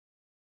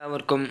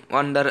എല്ലാവർക്കും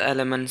wonder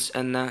elements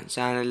എന്ന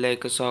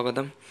ചാനലിലേക്ക്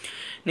സ്വാഗതം.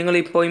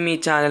 നിങ്ങളിപ്പോഴും ഈ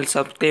ചാനൽ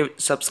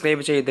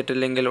സബ്സ്ക്രൈബ്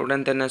ചെയ്തിട്ടില്ലെങ്കിൽ ഉടൻ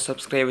തന്നെ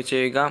സബ്സ്ക്രൈബ്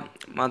ചെയ്യുക.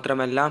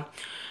 മാത്രമല്ല,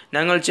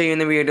 ഞങ്ങൾ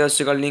ചെയ്യുന്ന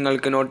വീഡിയോസുകൾ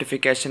നിങ്ങൾക്ക്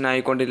നോട്ടിഫിക്കേഷൻ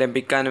ആയിക്കൊണ്ട്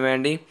ലഭിക്കാൻ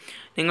വേണ്ടി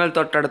നിങ്ങൾ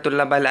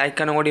തൊട്ടടുത്തുള്ള ബെൽ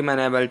ഐക്കൺ കൂടി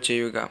എനേബിൾ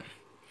ചെയ്യുക.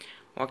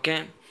 ഓക്കെ,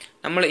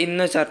 നമ്മൾ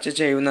ഇന്ന് ചർച്ച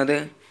ചെയ്യുന്നത്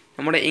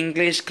നമ്മുടെ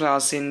ഇംഗ്ലീഷ്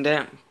ക്ലാസ്സിൻ്റെ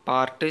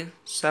പാർട്ട്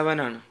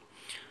 7 ആണ്.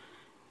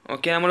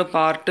 ഓക്കെ, നമ്മൾ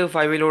പാർട്ട്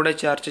 5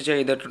 ചർച്ച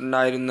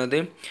ചെയ്തിട്ടുണ്ടായിരുന്നത്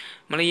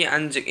നമ്മൾ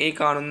ഈ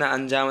കാണുന്ന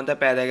 5ാമത്തെ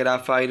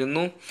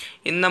പാരഗ്രാഫായിരുന്നു.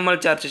 ഇന്ന് നമ്മൾ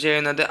ചർച്ച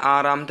ചെയ്യുന്നത്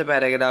 6ാമത്തെ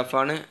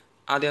പാരഗ്രാഫാണ്.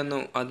 അത്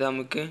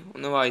നമുക്ക്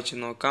ഒന്ന് വായിച്ചു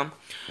നോക്കാം.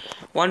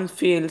 One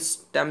feels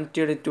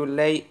tempted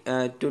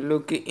to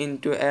look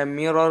into a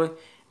mirror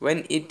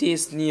when it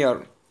is near.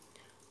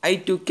 I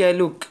took a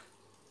look.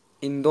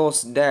 In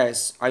those days,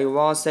 I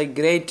was a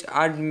great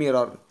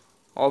admirer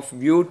of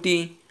beauty,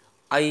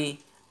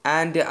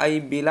 and I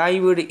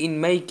believed in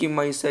making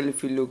myself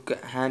look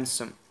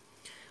handsome.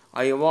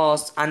 I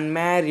was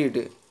unmarried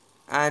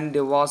and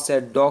was a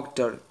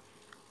doctor.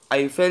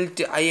 I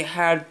felt I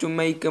had to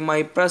make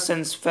my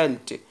presence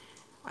felt.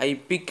 I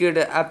picked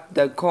up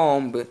the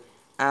comb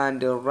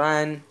and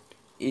ran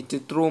it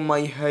through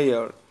my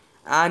hair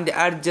and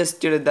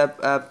adjusted the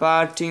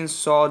parting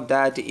so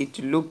that it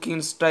looked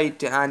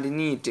straight and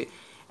neat.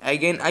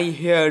 Again I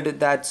heard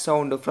that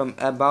sound from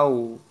above.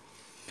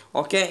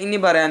 Okay, ഇനി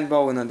പറയാൻ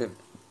പോകുന്നത്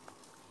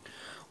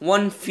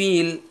one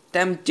feel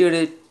tempted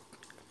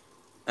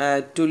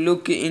to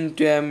look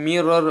into a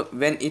mirror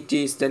when it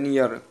is the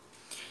near.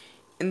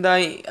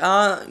 എന്തായി ആ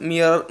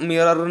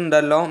mirror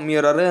ഉണ്ടല്ലോ,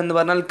 mirror എന്ന്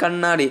പറഞ്ഞാൽ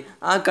കണ്ണാടി.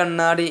 ആ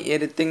കണ്ണാടി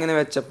എടുത്തിങ്ങനെ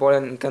വെച്ചപ്പോൾ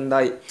എനിക്ക്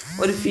എന്തായി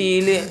ഒരു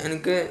ഫീല്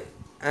എനിക്ക്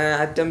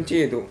അറ്റംപ്റ്റ്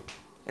ചെയ്തു.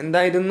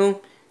 എന്തായിരുന്നു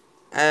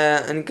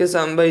എനിക്ക്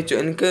സംഭവിച്ചു,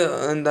 എനിക്ക്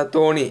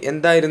തോന്നി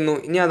എന്തായിരുന്നു.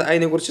 ഇനി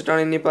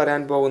അതിനെക്കുറിച്ചിട്ടാണ് ഇനി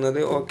പറയാൻ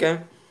പോകുന്നത്. ഓക്കെ,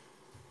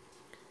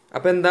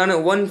 അപ്പോൾ എന്താണ്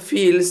one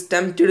feels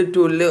tempted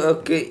to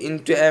look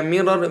into a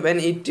mirror when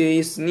it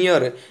is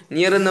near.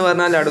 Near എന്ന്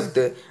പറഞ്ഞാൽ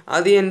അടുത്ത്.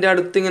 അത് എൻ്റെ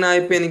അടുത്ത് ഇങ്ങനെ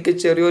ആയപ്പോൾ എനിക്ക്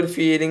ചെറിയൊരു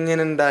ഫീലിംഗ്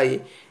ഇങ്ങനെ ഉണ്ടായി.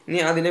 ഇനി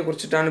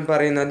അതിനെക്കുറിച്ചിട്ടാണ്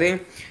പറയുന്നത്.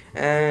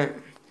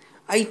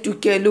 I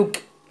took a look.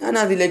 ഞാൻ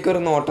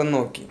അതിലേക്കൊരു നോട്ടം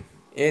നോക്കി.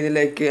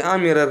 ഏതിലേക്ക്? ആ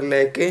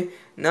മിററിലേക്ക്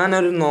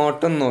ഞാനൊരു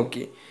നോട്ടം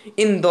നോക്കി.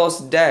 In those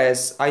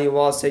days I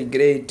was a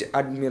great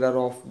admirer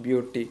of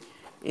beauty.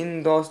 In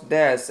those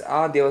days,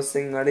 ആ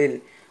ദിവസങ്ങളിൽ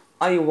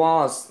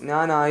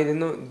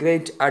ഞാനായിരുന്നു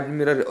ഗ്രേറ്റ്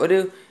അഡ്മിറർ, ഒരു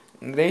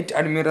ഗ്രേറ്റ്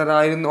അഡ്മിറർ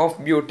ആയിരുന്നു. ഓഫ്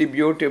ബ്യൂട്ടി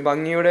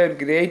ഭംഗിയുടെ ഒരു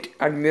ഗ്രേറ്റ്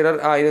അഡ്മിറർ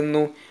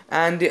ആയിരുന്നു.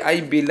 And I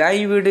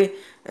believed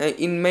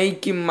in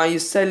making my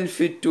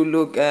self to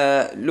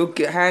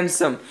look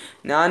handsome.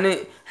 ഞാൻ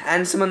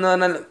handsome എന്ന്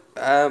പറഞ്ഞാൽ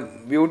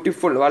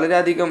ബ്യൂട്ടിഫുൾ,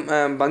 വളരെയധികം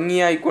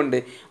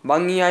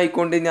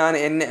ഭംഗിയായിക്കൊണ്ട് ഞാൻ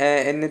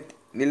എന്നെ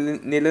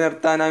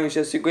നിലനിർത്താനായി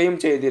വിശ്വസിക്കുകയും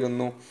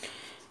ചെയ്തിരുന്നു.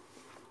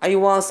 I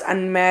was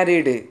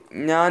unmarried.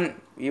 ഞാൻ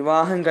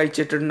വിവാഹം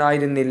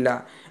കഴിച്ചിട്ടുണ്ടായിരുന്നില്ല.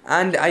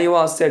 And I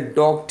was A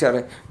doctor.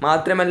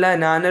 മാത്രമല്ല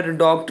ഞാനൊരു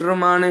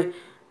ഡോക്ടറുമാണ്.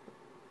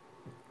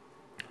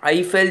 I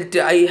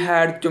felt I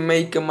had to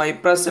make my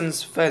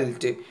presence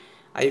felt.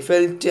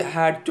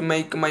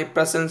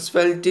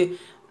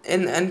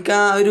 എനിക്ക്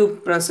ആ ഒരു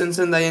പ്രസൻസ്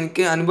എന്തായി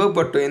എനിക്ക്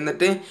അനുഭവപ്പെട്ടു.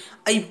 എന്നിട്ട്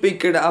I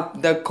picked up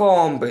the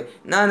comb.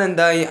 ഞാൻ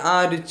എന്തായി ആ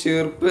ഒരു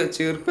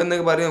ചീർപ്പ് എന്ന്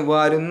പറയും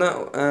വരുന്ന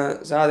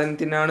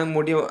സാധനത്തിനാണ്,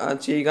 മുടി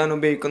ചെയ്യാൻ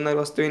ഉപയോഗിക്കുന്ന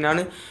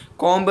വസ്തുവിനാണ്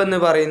കോംബ് എന്ന്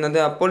പറയുന്നത്.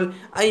 അപ്പോൾ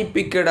I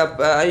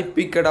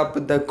picked up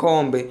the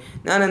comb.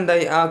 ഞാൻ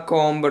എന്തായി ആ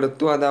കോംബ്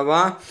എടുത്തു,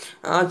 അഥവാ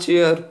ആ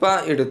ചീർപ്പ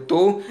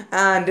എടുത്തു.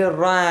 And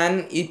Rann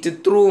it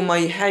through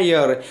my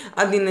hair.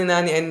 അതിന്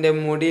ഞാൻ എൻ്റെ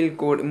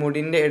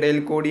മുടിൻ്റെ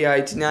ഇടയിൽ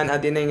കൂടിയായിട്ട് ഞാൻ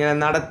അതിനെ ഇങ്ങനെ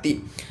നടത്തി.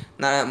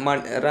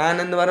 റാൻ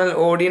എന്ന് പറഞ്ഞാൽ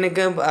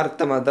ഓടിയനൊക്കെ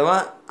അർത്ഥം, അഥവാ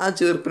ആ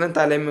ചീർപ്പിനെ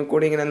തലയിൽ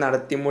കൂടി ഇങ്ങനെ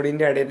നടത്തി,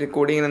 മുടിൻ്റെ ഇടയിൽ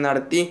കൂടി ഇങ്ങനെ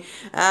നടത്തി.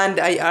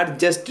 And I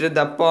adjusted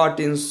the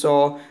പാർട്ടിൻ so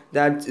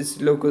that is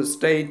look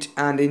straight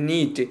and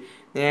NEET.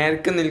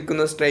 നേർക്ക്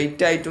നിൽക്കുന്ന,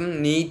 സ്ട്രെയിറ്റ് ആയിട്ടും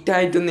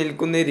നീറ്റായിട്ടും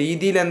നിൽക്കുന്ന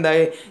രീതിയിൽ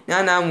എന്തായി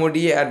ഞാൻ ആ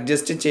മുടിയെ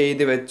അഡ്ജസ്റ്റ്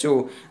ചെയ്ത് വെച്ചു.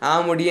 ആ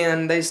മുടിയെ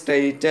എന്തായി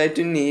സ്ട്രെയിറ്റ്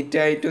ആയിട്ടും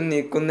നീറ്റായിട്ടും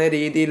നിൽക്കുന്ന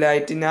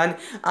രീതിയിലായിട്ട് ഞാൻ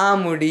ആ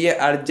മുടിയെ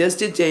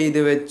അഡ്ജസ്റ്റ്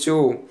ചെയ്ത് വെച്ചു.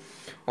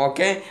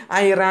 Okay,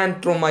 I ran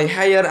through my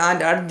hair and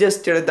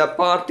adjusted the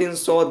parting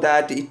so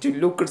that it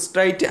looked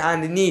straight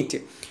and neat.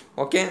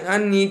 Okay,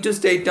 and neat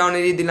straight ആണ്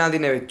രീതിയിൽ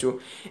അതിനെ വെച്ചു.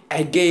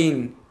 Again,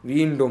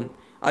 വീണ്ടും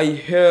I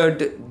heard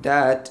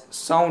that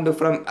sound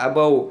from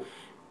above.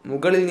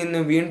 മുകളിൽ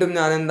നിന്ന് വീണ്ടും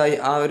ഞാൻ എന്തായി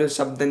ആ ഒരു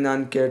ശബ്ദം ഞാൻ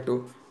കേട്ടു.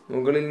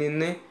 മുകളിൽ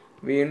നിന്ന്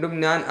വീണ്ടും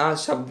ഞാൻ ആ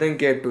ശബ്ദം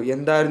കേട്ടു.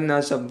 എന്തായിരുന്നു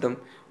ആ ശബ്ദം?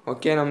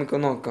 ഓക്കെ, നമുക്ക്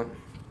നോക്കാം.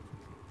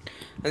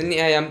 അതിന്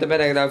 7ാമത്തെ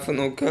പാരഗ്രാഫ്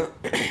നോക്കുക.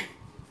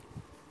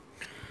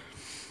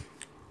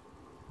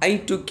 I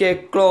took a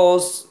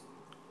close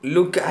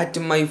look at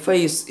my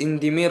face in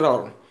the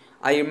mirror.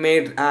 I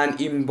made an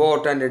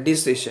important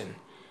decision.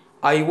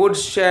 I would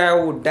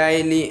shave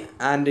daily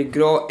and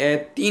grow a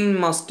thin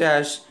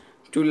mustache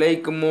to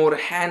look more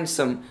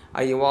handsome.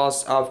 I was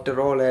after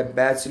all a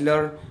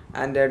bachelor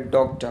and a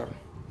doctor.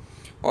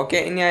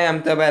 Okay, ഇനി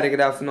 7ാമത്തെ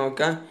paragraph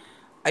നോക്കാം.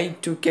 I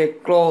took a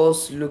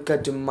close look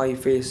at my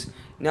face.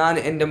 ഞാൻ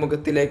എൻ്റെ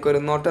മുഖത്തിലേക്ക് ഒരു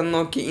നോട്ടം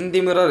നോക്കി. In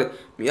the mirror,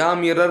 ആ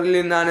മിററിൽ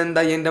ഞാൻ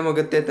എന്തായി എൻ്റെ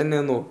മുഖത്തെ തന്നെ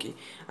നോക്കി.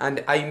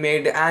 And I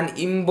made an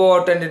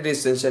important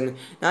decision,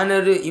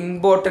 ഞാനൊരു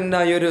ഇമ്പോർട്ടൻ്റ്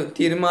ആയൊരു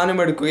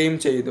തീരുമാനമെടുക്കുകയും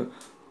ചെയ്തു.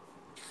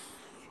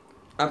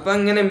 അപ്പം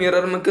അങ്ങനെ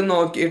മിററിലേക്ക്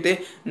നോക്കിയിട്ട്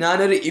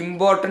ഞാനൊരു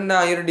ഇമ്പോർട്ടൻ്റ്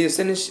ആയൊരു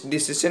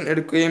ഡിസിഷൻ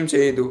എടുക്കുകയും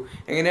ചെയ്തു.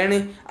 എങ്ങനെയാണ്?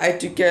 I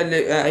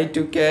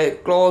took A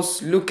close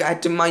look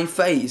at my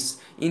face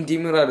in the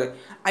mirror.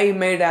 I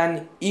made an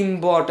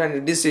important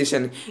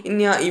decision.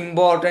 ഇനി ആ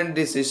ഇമ്പോർട്ടൻ്റ്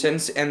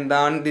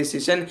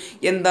ഡിസിഷൻ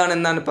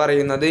എന്താണെന്നാണ്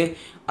പറയുന്നത്.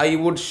 ഐ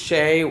വുഡ്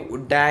ഷേവ്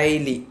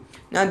ഡെയിലി,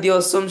 ഞാൻ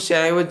ദിവസം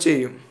ഷേവ്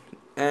ചെയ്യും,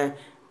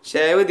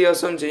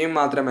 ദിവസം ചെയ്യും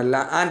മാത്രമല്ല.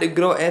 ആൻഡ്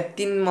ഗ്രോ എ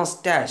തിൻ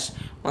മസ്റ്റാഷ്,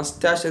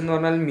 മസ്റ്റാഷ് എന്ന്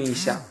പറഞ്ഞാൽ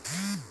മീശ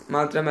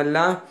മാത്രമല്ല.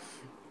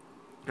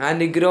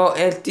 ആൻഡ് ഗ്രോ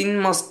എ തിൻ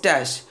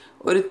മസ്റ്റാഷ്,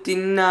 ഒരു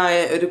തിന്നായ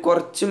ഒരു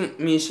കുറച്ച്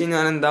മീശ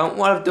ഞാൻ എന്താവും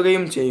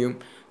വളർത്തുകയും ചെയ്യും.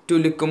 To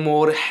look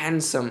more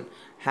handsome,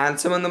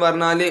 handsome എന്ന്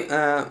പറഞ്ഞാൽ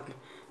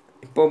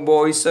ഇപ്പോൾ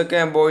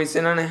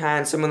ബോയ്സിനാണ്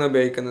ഹാൻസം എന്ന്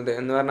ഉപയോഗിക്കുന്നത്.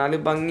 എന്ന് പറഞ്ഞാൽ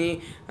ഭംഗി,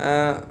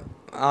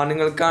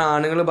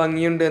 ആണുങ്ങൾ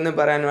ഭംഗിയുണ്ട് എന്ന്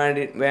പറയാൻ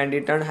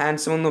വേണ്ടിയിട്ടാണ്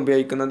ഹാൻസം എന്ന്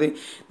ഉപയോഗിക്കുന്നത്.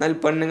 എന്നാൽ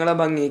പെണ്ണുങ്ങളെ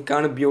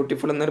ഭംഗിക്കാണ്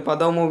ബ്യൂട്ടിഫുൾ എന്നൊരു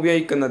പദവും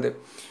ഉപയോഗിക്കുന്നത്.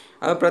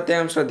 അത്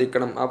പ്രത്യേകം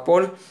ശ്രദ്ധിക്കണം.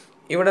 അപ്പോൾ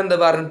ഇവിടെ എന്താ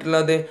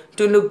പറഞ്ഞിട്ടുള്ളത്?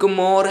 ടു ലുക്ക്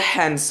മോർ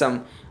ഹാൻസം,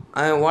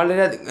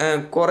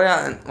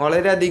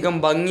 വളരെയധികം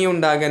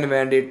ഭംഗിയുണ്ടാകാൻ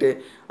വേണ്ടിയിട്ട്.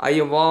 I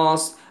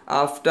was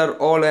after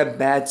all A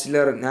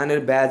bachelor,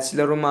 ഞാനൊരു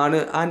ബാച്ചിലറുമാണ്.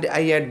 ആൻഡ്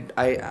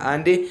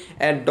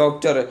എ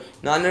ഡോക്ടർ,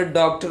 ഞാനൊരു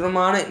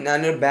ഡോക്ടറുമാണ്,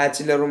 ഞാനൊരു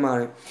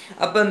ബാച്ചിലറുമാണ്.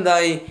 അപ്പോൾ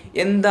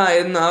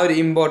എന്തായിരുന്നു ആ ഒരു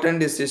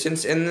ഇമ്പോർട്ടൻറ്റ്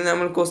ഡിസിഷൻസ് എന്ന്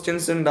നമ്മൾ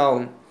ക്വസ്റ്റ്യൻസ്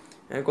ഉണ്ടാവും.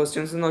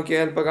 ക്വസ്റ്റ്യൻസ്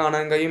നോക്കിയാൽ ചിലപ്പോൾ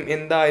കാണാൻ കഴിയും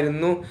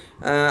എന്തായിരുന്നു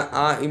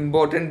ആ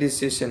ഇമ്പോർട്ടൻറ്റ്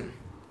ഡിസിഷൻ.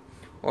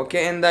 ഓക്കെ,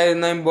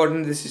 എന്തായിരുന്നു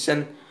important decision?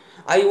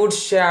 I would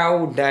shave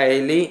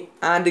daily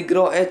and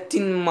grow A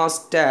thin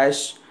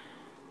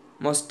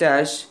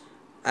മസ്റ്റാഷ്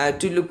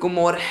to look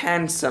more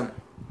handsome.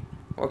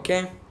 Okay,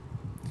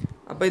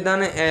 അപ്പോൾ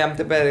ഇതാണ്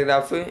ഏഴാമത്തെ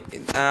പാരഗ്രാഫ്.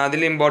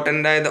 അതിൽ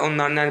ഇമ്പോർട്ടൻ്റ് ആയത്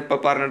ഒന്നാണ് ഞാനിപ്പോൾ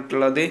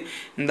പറഞ്ഞിട്ടുള്ളത്.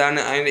 എന്താണ്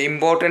അതിൻ്റെ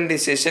ഇമ്പോർട്ടൻറ്റ്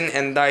ഡിസിഷൻ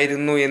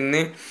എന്തായിരുന്നു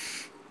എന്ന്.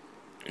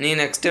 ഇനി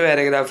നെക്സ്റ്റ്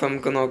പാരഗ്രാഫ്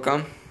നമുക്ക് നോക്കാം.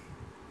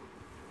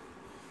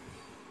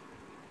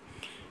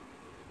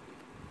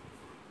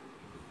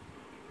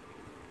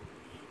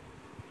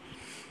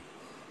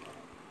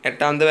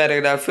 എട്ടാമത്തെ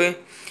paragraph.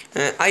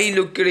 I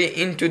looked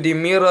in to the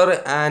mirror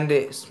and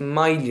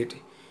smiled.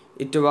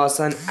 It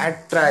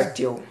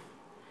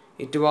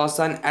was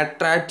an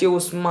attractive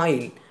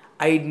smile.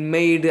 I'd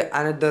made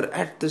another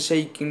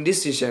earth-shaking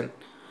decision.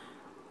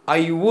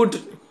 I would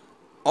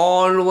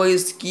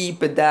always keep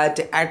that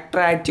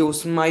attractive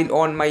smile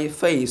on my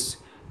face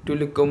to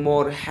look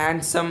more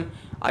handsome.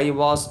 I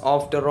was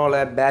after all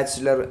a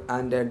bachelor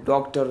and a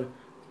doctor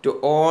to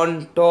on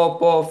top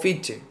of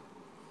it.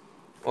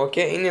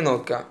 Okay, ഇനി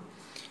നോക്കാം.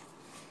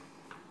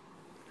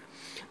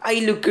 I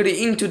looked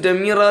in to the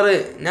mirror,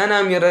 ഞാൻ ആ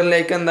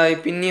മിററിലേക്ക് എന്തായി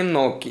പിന്നെയും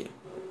നോക്കി,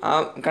 ആ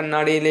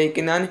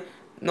കണ്ണാടിയിലേക്ക് ഞാൻ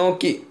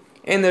നോക്കി.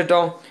 എന്നിട്ടോ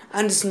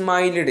ആൻഡ്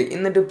സ്മൈൽഡ്,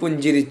 എന്നിട്ട്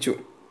പുഞ്ചിരിച്ചു,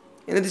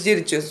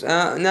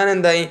 ഞാൻ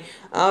എന്തായി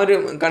ആ ഒരു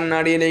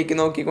കണ്ണാടിയിലേക്ക്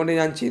നോക്കിക്കൊണ്ട്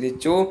ഞാൻ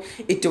ചിരിച്ചു.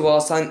 It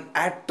was an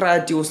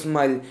attractive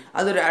smile,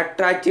 അതൊരു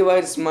അട്രാക്റ്റീവായ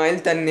സ്മൈൽ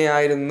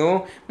തന്നെയായിരുന്നു.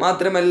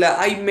 മാത്രമല്ല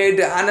I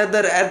made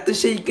another earth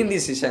shaking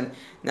decision,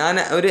 ഞാൻ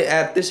ഒരു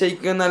എർത്ത്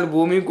ഷെയ്ക്ക് എന്നാൽ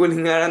ഭൂമി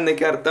കുലുങ്ങുക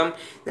എന്നൊക്കെ അർത്ഥം.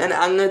 ഞാൻ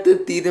അങ്ങനത്തെ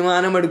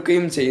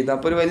തീരുമാനമെടുക്കുകയും ചെയ്തു.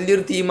 അപ്പോൾ ഒരു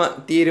വലിയൊരു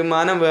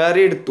തീരുമാനം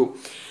വേറെ എടുത്തു.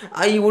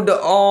 I would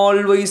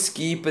always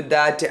keep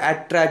that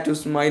attractive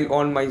smile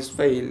on my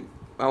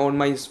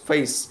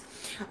face.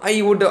 I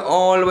would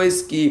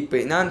always keep,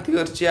 ഞാൻ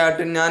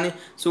തീർച്ചയായിട്ടും ഞാൻ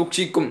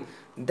സൂക്ഷിക്കും.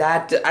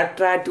 That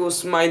attractive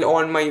smile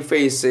on my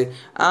face,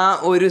 ആ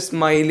ഒരു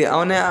സ്മൈല്,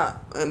 അവനെ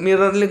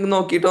മിററിൽ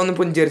നോക്കിയിട്ട് ഒന്ന്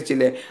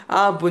പുഞ്ചരിച്ചില്ലേ,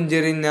 ആ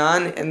പുഞ്ചിരി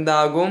ഞാൻ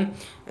എന്താകും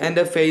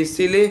എൻ്റെ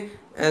ഫേസിൽ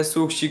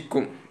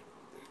സൂക്ഷിക്കും.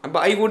 അപ്പോൾ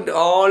ഐ വുഡ്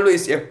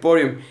ഓൾവേസ്,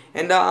 എപ്പോഴും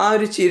എൻ്റെ ആ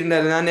ഒരു ചിരി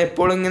ഉണ്ടല്ലോ, ഞാൻ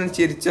എപ്പോഴും ഇങ്ങനെ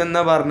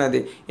ചിരിച്ചെന്നാണ് പറഞ്ഞത്.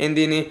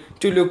 എന്തിന്?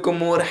 ടു ലുക്ക്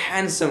മോർ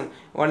ഹാൻസം,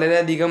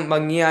 വളരെയധികം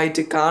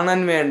ഭംഗിയായിട്ട് കാണാൻ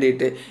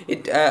വേണ്ടിയിട്ട്.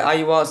 I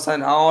was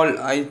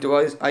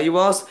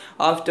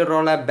after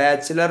all A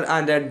bachelor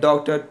and A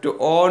doctor to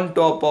on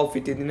top of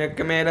it.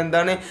 ഇതിനൊക്കെ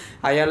മേലെന്താണ്,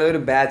 അയാൾ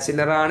ഒരു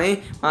ബാച്ചിലറാണ്,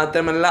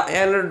 മാത്രമല്ല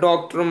അയാളൊരു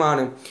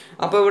ഡോക്ടറുമാണ്.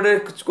 അപ്പോൾ ഇവിടെ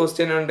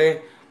ക്വസ്റ്റ്യൻ ഉണ്ട്,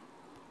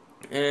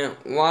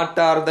 what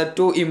are the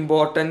two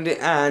important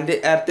and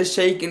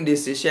earth-shaking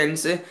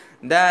decisions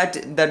that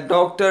the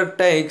doctor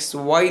takes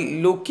while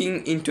looking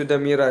into the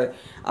mirror?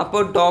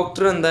 അപ്പോൾ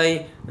doctor എന്തായി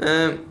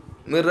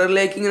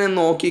മിററിലേക്ക് ഇങ്ങനെ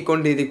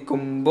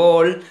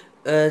നോക്കിക്കൊണ്ടിരിക്കുമ്പോൾ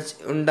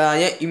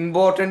ഉണ്ടായ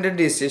ഇമ്പോർട്ടൻ്റ്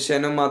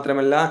ഡിസിഷനും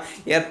മാത്രമല്ല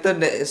എർത്ത്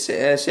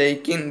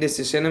ഷെയ്ക്കിംഗ്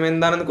ഡിസിഷനും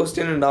എന്താണെന്ന്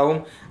ക്വസ്റ്റ്യൻ ഉണ്ടാവും.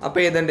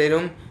 അപ്പോൾ ഏതെണ്ടി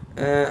വരും,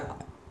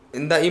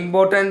 the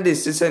important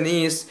decision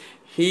is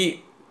he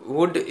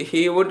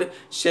would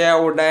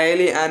shave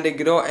daily and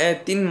grow a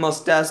thin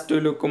mustache to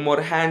look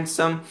more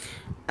handsome,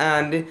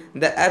 and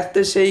the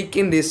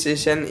earth-shaking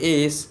decision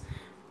is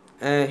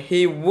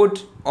he would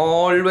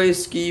always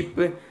keep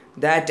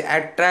that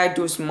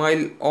attractive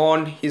smile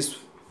on his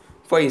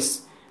face.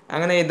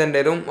 അങ്ങനെ എഴുതേണ്ടി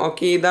വരും.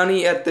 Okay, ഇതാണ്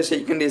ഈ earth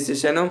shaking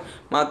ഡിസിഷനും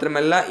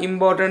മാത്രമല്ല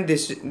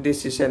important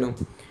ഡിസിഷനും.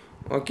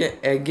 Okay,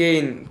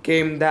 again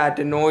came that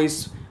noise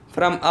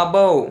From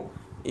above,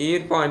 ഈ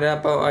point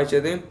അപ്പോൾ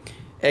വായിച്ചത്.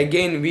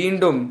 Again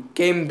വീണ്ടും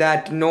came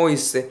that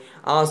noise,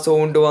 ആ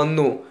സൗണ്ട്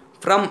വന്നു.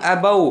 From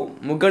above,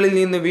 മുകളിൽ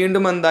നിന്ന്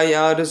വീണ്ടും എന്തായി,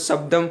 ആ ഒരു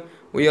ശബ്ദം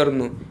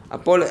ഉയർന്നു.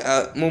 അപ്പോൾ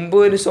മുമ്പ്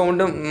ഒരു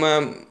സൗണ്ട്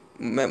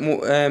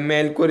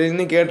മേൽക്കൂരയിൽ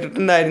നിന്ന്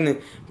കേട്ടിട്ടുണ്ടായിരുന്നു.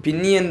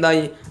 പിന്നെ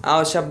എന്തായി, ആ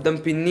ശബ്ദം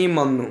പിന്നെയും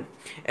വന്നു.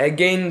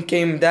 Again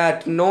came that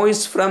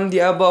noise from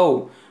the above,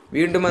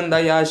 വീണ്ടും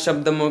എന്തായി, ആ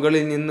ശബ്ദം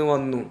മുകളിൽ നിന്ന്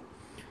വന്നു.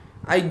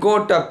 I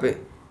got up,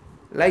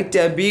 light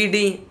a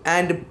beady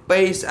and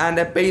paced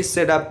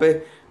up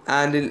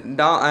and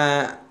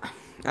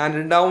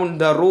down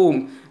the room.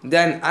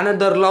 Then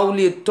another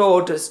lovely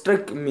thought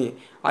struck me.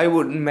 I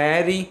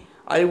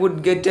would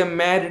get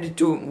married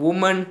to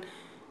woman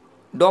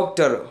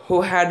doctor who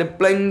had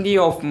plenty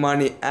of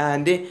money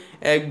and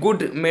a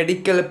good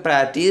medical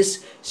practice.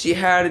 She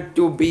had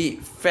to be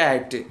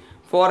fat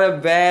for a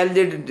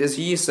valid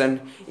reason.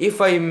 If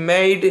I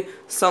made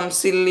some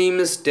silly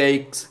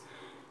mistakes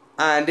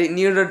and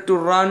needed to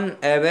run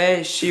away,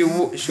 she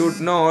should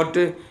not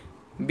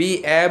be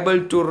able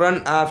to run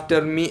after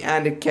me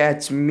and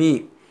catch me.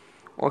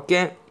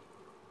 Okay,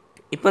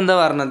 ഇപ്പം എന്താ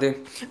പറഞ്ഞത്?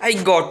 I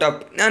got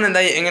up, ഞാൻ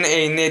എന്തായി, എങ്ങനെ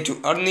എഴുന്നേറ്റു,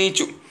 അവിടെ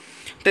നീച്ചു.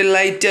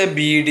 Light A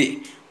beedi,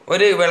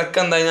 ഒരു വിളക്ക്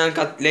എന്തായി, ഞാൻ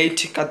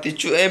ലൈറ്റ്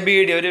കത്തിച്ചു. എ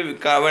ബീഡി, ഒരു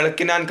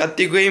വിളക്ക് ഞാൻ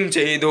കത്തിക്കുകയും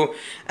ചെയ്തു.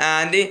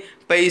 And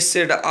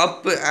paced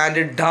up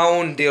and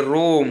down the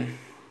room.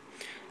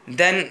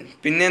 Then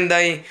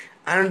പിന്നെന്തായി,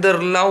 another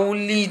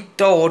lovely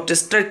thought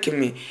സ്ട്രക്ക്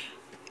me.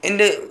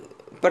 എൻ്റെ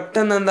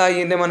പെട്ടെന്ന് എന്തായി,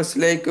 എൻ്റെ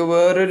മനസ്സിലേക്ക്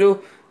വേറൊരു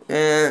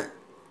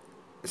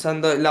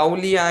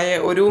ലവ്ലിയായ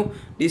ഒരു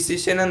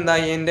ഡിസിഷൻ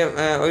എന്തായി, എൻ്റെ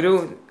ഒരു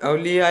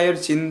ലവ്ലിയായ ഒരു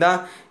ചിന്ത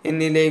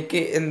എന്നിലേക്ക്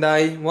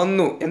എന്തായി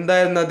വന്നു.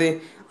 എന്തായിരുന്നത്?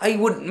 ഐ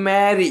വുഡ്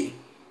മാരി,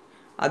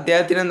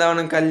 അദ്ദേഹത്തിന്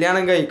എന്താണ്,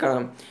 കല്യാണം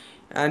കഴിക്കണം.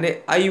 And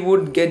I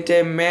would get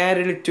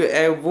married to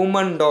A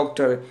woman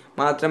doctor.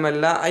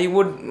 മാത്രമല്ല ഐ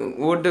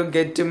വുഡ്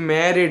ഗെറ്റ്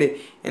മാരീഡ്,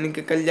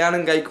 എനിക്ക്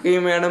കല്യാണം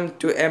കഴിക്കുകയും വേണം.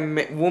 ടു എ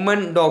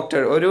വുമൺ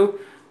ഡോക്ടർ, ഒരു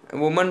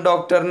വുമൺ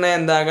ഡോക്ടറിനെ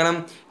എന്താകണം,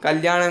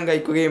 കല്യാണം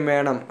കഴിക്കുകയും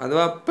വേണം.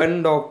 അഥവാ പെൺ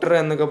ഡോക്ടർ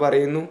എന്നൊക്കെ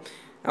പറയുന്നു.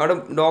 അവിടെ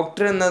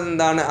ഡോക്ടർ എന്നത്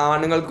എന്താണ്,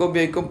 ആണുങ്ങൾക്ക്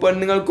ഉപയോഗിക്കും,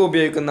 പെണ്ണുങ്ങൾക്ക്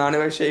ഉപയോഗിക്കുന്നതാണ്.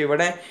 പക്ഷേ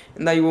ഇവിടെ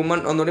എന്താ, ഈ വുമൺ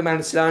ഒന്നുകൂടി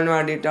മനസ്സിലാകാൻ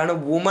വേണ്ടിയിട്ടാണ്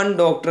വുമൺ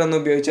ഡോക്ടർ എന്ന്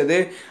ഉപയോഗിച്ചത്.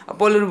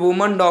 അപ്പോൾ ഒരു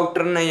വുമൺ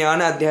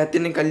ഡോക്ടറിനെയാണ്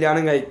അദ്ദേഹത്തിന്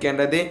കല്യാണം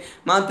കഴിക്കേണ്ടത്.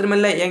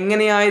 മാത്രമല്ല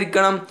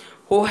എങ്ങനെയായിരിക്കണം,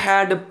 who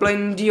had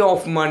plenty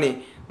of money,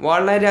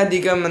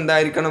 വളരെയധികം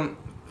എന്തായിരിക്കണം,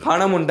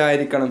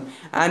 പണമുണ്ടായിരിക്കണം.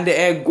 And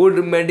A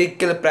good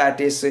medical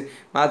practice,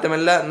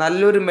 മാത്രമല്ല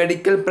നല്ലൊരു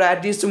മെഡിക്കൽ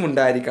പ്രാക്ടീസും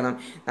ഉണ്ടായിരിക്കണം.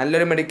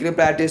 നല്ലൊരു മെഡിക്കൽ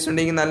പ്രാക്ടീസ്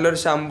ഉണ്ടെങ്കിൽ നല്ലൊരു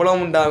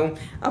ശമ്പളവും ഉണ്ടാകും.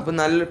 അപ്പോൾ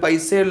നല്ലൊരു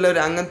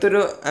പൈസയുള്ളൊരു അങ്ങനത്തെ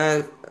ഒരു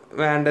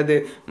വേണ്ടത്.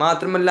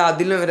 മാത്രമല്ല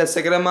അതിലും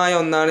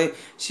രസകരമായ ഒന്നാണ്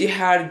she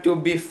had to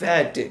B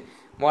fat,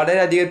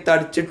 വളരെയധികം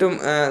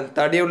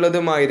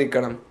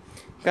തടിയുള്ളതുമായിരിക്കണം.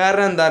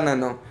 കാരണം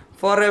എന്താണെന്നോ,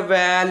 ഫോർ എ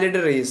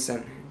വാലിഡ്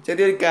റീസൺ,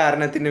 ചെറിയൊരു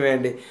കാരണത്തിന്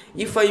വേണ്ടി.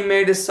 If I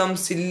made some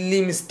silly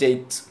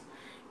mistakes,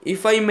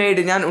 if I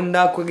made, ഞാൻ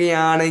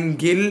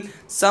ഉണ്ടാക്കുകയാണെങ്കിൽ,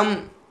 സം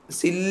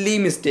സില്ലി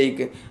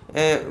മിസ്റ്റേക്ക്,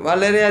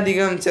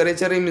 വളരെയധികം ചെറിയ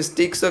ചെറിയ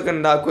മിസ്റ്റേക്സൊക്കെ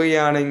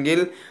ഉണ്ടാക്കുകയാണെങ്കിൽ,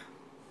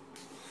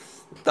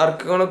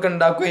 തർക്കങ്ങളൊക്കെ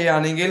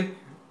ഉണ്ടാക്കുകയാണെങ്കിൽ,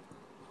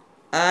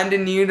 and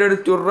needed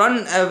to run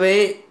away,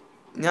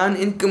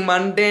 എനിക്ക്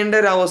മണ്ടേണ്ട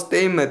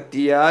ഒരവസ്ഥയും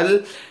എത്തിയാൽ,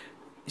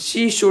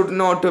 she should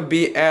not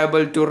be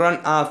able to run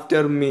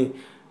after me,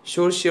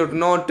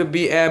 should not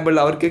be able,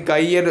 അവൾക്ക്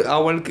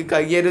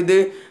കഴിയരുത്,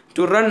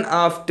 ടു റൺ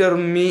ആഫ്റ്റർ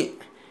മീ,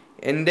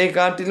 എൻ്റെ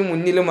കാട്ടിലും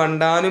മുന്നിലും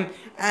മണ്ടാനും,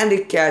 ആൻഡ്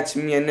ക്യാച്ച്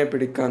മീ, എന്നെ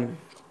പിടിക്കാനും.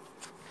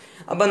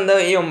 അപ്പം എന്താ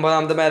ഈ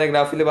 9ാമത്തെ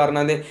പാരഗ്രാഫിൽ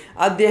പറഞ്ഞത്,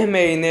 അദ്ദേഹം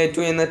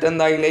എഴുന്നേറ്റു, എന്നിട്ട്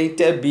എന്തായി,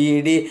 ലൈറ്റ്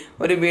ബീഡി,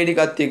 ഒരു ബീഡി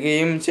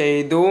കത്തിക്കുകയും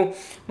ചെയ്തു.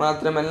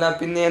 മാത്രമല്ല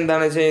പിന്നെ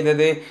എന്താണ്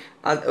ചെയ്തത്,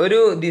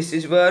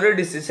 വേറൊരു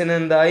ഡിസിഷൻ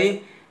എന്തായി,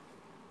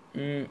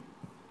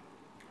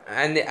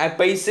 ആൻഡ്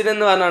പേസ്ഡ്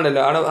എന്ന്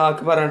പറഞ്ഞാണ്ടല്ലോ, അവിടെ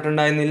ആൾക്ക്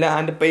പറഞ്ഞിട്ടുണ്ടായിരുന്നില്ല.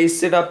 ആൻഡ്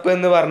പേസ്ഡ് അപ്പ്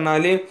എന്ന്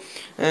പറഞ്ഞാൽ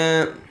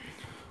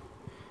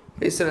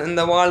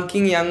എന്താ,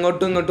 വാൾക്കിങ്,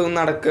 അങ്ങോട്ടും ഇങ്ങോട്ടും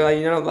നടക്കുക,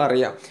 അതിനാണ്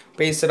പറയുക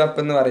പേസ്ഡ് അപ്പ്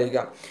എന്ന് പറയുക.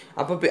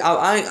 അപ്പോൾ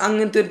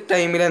അങ്ങനത്തെ ഒരു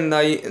ടൈമിൽ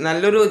എന്തായി,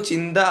 നല്ലൊരു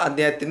ചിന്ത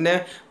അദ്ദേഹത്തിൻ്റെ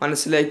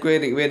മനസ്സിലേക്ക്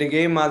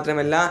വരികയും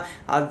മാത്രമല്ല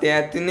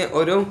മാത്രമല്ല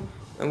ഒരു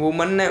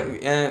വുമനെ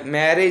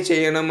മാരേജ്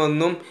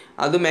ചെയ്യണമെന്നും,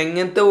 അതും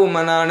എങ്ങനത്തെ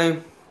വുമനാണ്,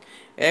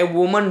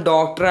 വുമൺ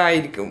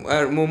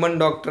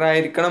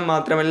ഡോക്ടറായിരിക്കണം.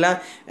 മാത്രമല്ല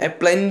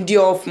പ്ലെൻറ്റി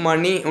ഓഫ്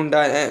മണി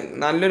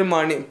നല്ലൊരു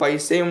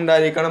പൈസയും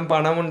ഉണ്ടായിരിക്കണം,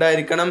 പണം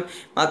ഉണ്ടായിരിക്കണം.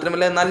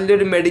 മാത്രമല്ല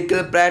നല്ലൊരു മെഡിക്കൽ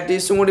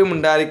പ്രാക്ടീസും കൂടി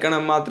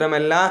ഉണ്ടായിരിക്കണം.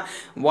 മാത്രമല്ല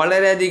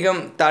വളരെയധികം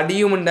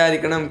തടിയും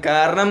ഉണ്ടായിരിക്കണം.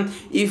 കാരണം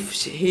if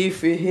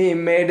he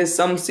made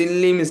some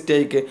silly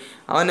mistake,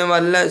 അവന്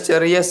വല്ല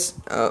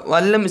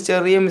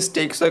ചെറിയ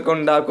മിസ്റ്റേക്സൊക്കെ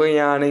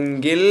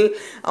ഉണ്ടാക്കുകയാണെങ്കിൽ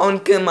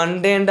അവനക്ക്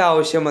മണ്ടേണ്ട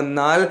ആവശ്യം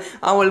വന്നാൽ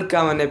അവൾക്ക്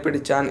അവനെ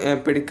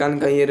പിടിക്കാൻ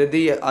കഴിയരുത്,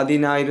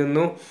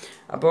 അതിനായിരുന്നു.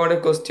 അപ്പോൾ അവിടെ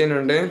ക്വസ്റ്റ്യൻ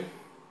ഉണ്ട്,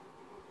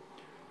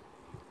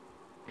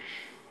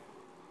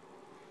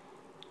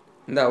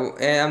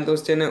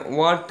 question,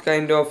 what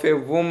kind of A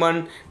woman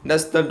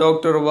does the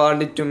doctor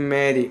want to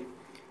marry?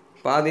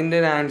 അപ്പോൾ അതിൻ്റെ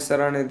ഒരു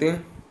ആൻസറാണിത്.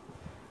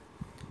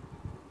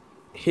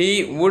 He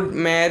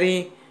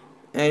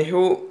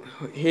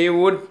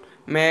would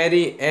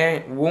marry a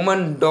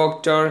woman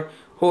doctor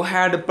who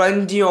had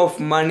plenty of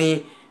money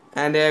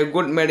and a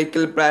good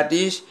medical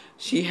practice.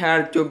 She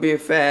had to be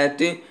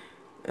fat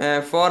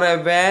for a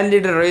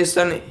valid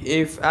reason.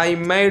 If I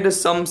made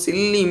some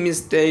silly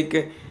mistake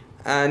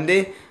and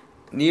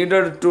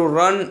needed to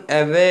run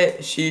away,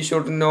 she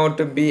should not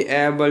be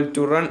able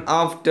to run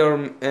after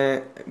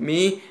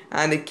me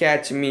and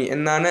catch me.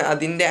 എന്നാണ്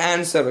അതിൻ്റെ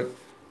answer.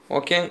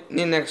 Okay,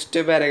 ഇനി next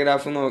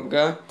paragraph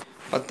നോക്കുക.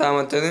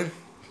 10ാമത്തേത്.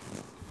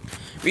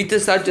 With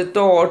such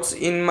thoughts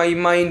in my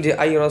mind,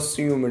 I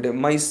resumed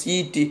my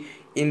seat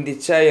in the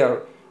chair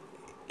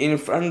in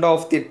front of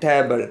the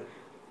table.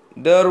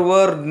 There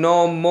were no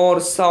more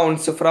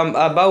sounds from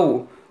above.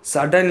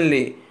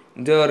 Suddenly,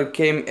 there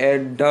came a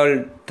dull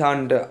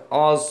thud,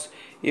 as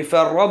if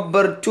a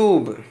rubber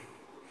tube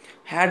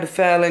had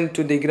fallen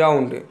to the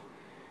ground.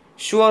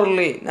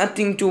 Surely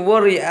nothing to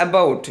worry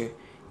about.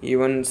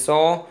 Even so,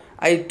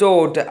 I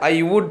thought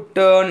I would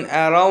turn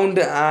around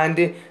and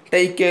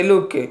take a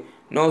look.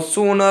 No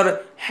sooner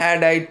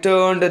had I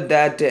turned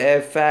that a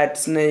fat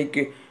snake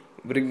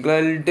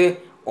wriggled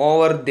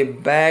over the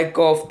back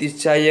of the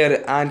chair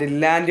and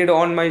landed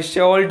on my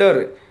shoulder.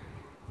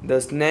 The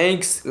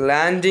snake's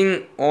landing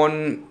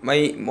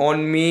on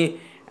me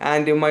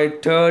and my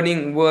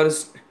turning were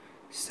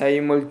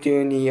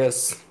simultaneous.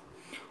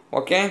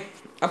 Okay,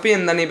 അപ്പോൾ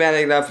എന്താണ് ഈ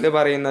പാരഗ്രാഫിൽ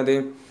പറയുന്നത്?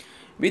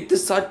 വിത്ത്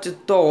such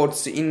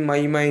thoughts in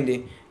my mind.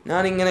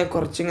 ഞാനിങ്ങനെ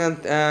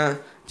കുറച്ചിങ്ങനെ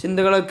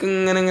ചിന്തകളൊക്കെ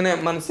ഇങ്ങനെ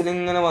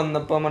മനസ്സിലിങ്ങനെ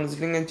വന്നപ്പോൾ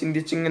മനസ്സിലിങ്ങനെ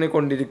ചിന്തിച്ചിങ്ങനെ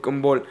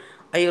കൊണ്ടിരിക്കുമ്പോൾ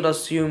I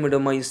resumed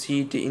my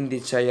seat in the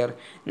chair.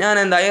 ഞാൻ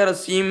എന്താ ഐ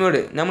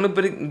റെസ്യൂംഡ്.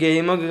 നമ്മളിപ്പോൾ ഒരു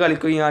ഗെയിമൊക്കെ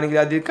കളിക്കുകയാണെങ്കിൽ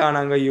അതിൽ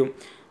കാണാൻ കഴിയും.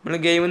 നമ്മൾ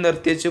ഗെയിം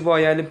നിർത്തിവെച്ച്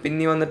പോയാൽ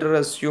പിന്നെ വന്നിട്ട്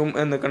റെസ്യൂം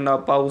എന്നൊക്കെ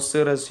ഉണ്ടാവും. പൗസ്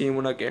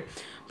റെസ്യൂമൊക്കെ.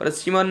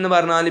 റെസ്യൂം എന്ന്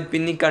പറഞ്ഞാൽ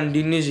പിന്നെ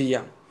കണ്ടിന്യൂ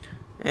ചെയ്യാം.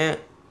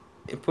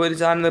 ഇപ്പോൾ ഒരു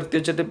സാധനം നിർത്തി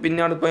വെച്ചിട്ട് പിന്നെ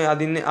അവിടെ പോയി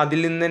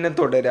അതിൽ നിന്ന് തന്നെ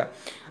തുടരുക.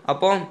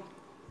 അപ്പോൾ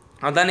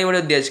അതാണ് ഇവിടെ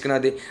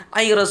ഉദ്ദേശിക്കുന്നത്.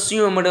 I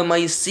resumed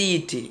my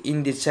seat in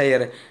the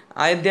chair.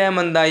 അദ്ദേഹം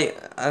എന്തായി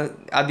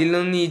അതിൽ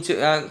നിന്ന്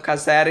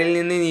കസേരയിൽ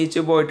നിന്ന്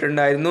നീച്ച്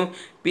പോയിട്ടുണ്ടായിരുന്നു.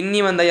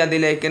 പിന്നെയും എന്തായി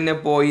അതിലേക്ക് തന്നെ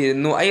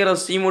പോയിരുന്നു. I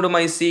resumed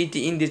my seat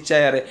in the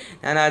chair.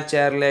 ഞാൻ ആ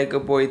ചെയറിലേക്ക്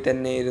പോയി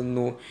തന്നെ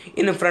ഇരുന്നു.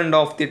 In front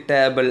of the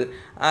table.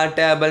 ആ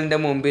ടേബിളിൻ്റെ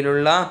മുമ്പിലുള്ള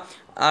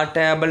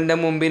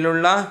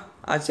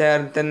ആ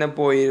ചെയറിൽ തന്നെ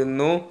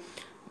പോയിരുന്നു.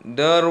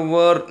 There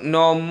were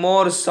no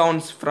more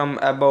sounds from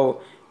above.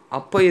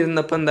 അപ്പോൾ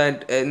ഇരുന്നപ്പോൾ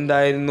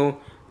എന്തായിരുന്നു?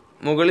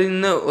 മുകളിൽ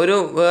നിന്ന് ഒരു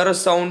വേറെ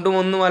സൗണ്ടും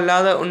ഒന്നും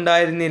അല്ലാതെ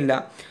ഉണ്ടായിരുന്നില്ല.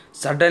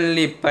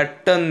 സഡൻലി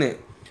പെട്ടെന്ന്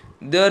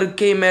there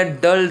came a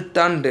dull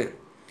thud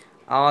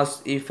as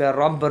if a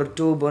rubber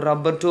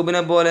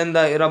ട്യൂബിനെ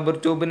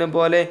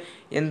പോലെ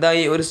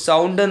എന്തായി ഒരു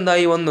സൗണ്ട്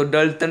എന്തായി വന്നു.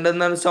 ഡൾ തണ്ട്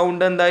എന്ന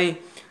സൗണ്ട് എന്തായി?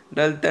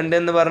 ഡൾ തണ്ട്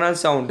എന്ന് പറഞ്ഞാൽ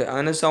സൗണ്ട്.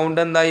 അങ്ങനെ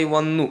സൗണ്ട് എന്തായി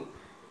വന്നു.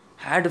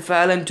 had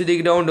fallen to the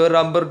ground. ഒരു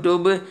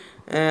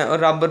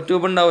റബ്ബർ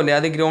ട്യൂബ് ഉണ്ടാവില്ലേ,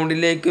 അത്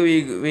ഗ്രൗണ്ടിലേക്ക്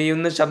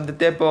വീഴുന്ന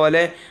ശബ്ദത്തെ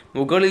പോലെ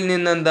മുകളിൽ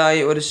നിന്ന് എന്തായി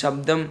ഒരു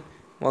ശബ്ദം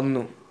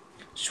വന്നു.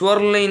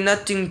 Surely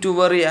nothing to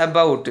worry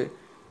about.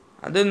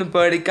 അതൊന്നും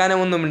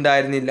പേടിക്കാനൊന്നും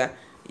ഉണ്ടായിരുന്നില്ല.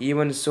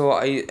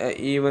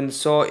 ഈവൻ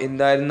സോ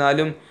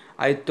എന്തായിരുന്നാലും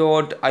I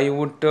thought I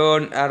would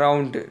turn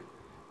around.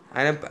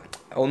 അങ്ങനെ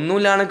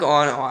ഒന്നുമില്ലാണ്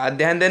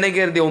അദ്ദേഹം തന്നെ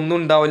കരുതി ഒന്നും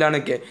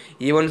ഉണ്ടാവില്ലാന്നൊക്കെ.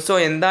 ഈവൻ സോ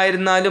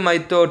എന്തായിരുന്നാലും ഐ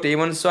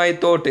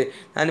തോട്ട്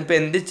ഞാനിപ്പോൾ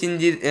എന്ത്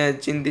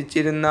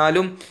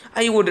ചിന്തിച്ചിരുന്നാലും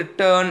ഐ വുഡ്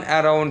ടേൺ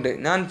അറൗണ്ട്.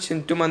 ഞാൻ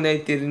ചുറ്റും എന്തായി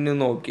തിരിഞ്ഞു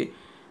നോക്കി.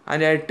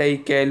 And I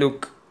take A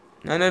look.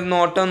 ഞാനൊരു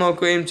നോട്ടം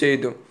നോക്കുകയും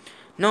ചെയ്തു.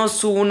 നോ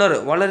സൂണർ,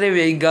 വളരെ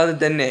വൈകാതെ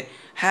തന്നെ,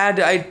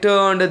 had I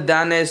turned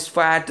than A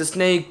fat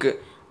snake.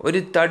 ഒരു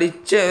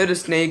തടിച്ച ഒരു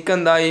സ്നേക്ക്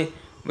എന്തായി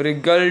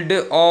wriggled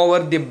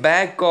over the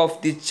back of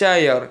the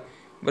chair.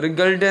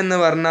 wriggled എന്ന്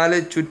പറഞ്ഞാൽ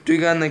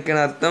ചുറ്റുക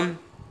എന്നൊക്കെയാണ് അർത്ഥം.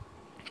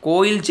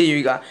 കോയിൽ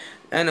ചെയ്യുക.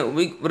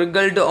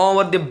 wriggled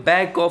over the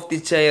back of the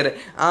chair.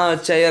 ആ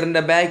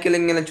ചെയറിൻ്റെ ബാക്കിൽ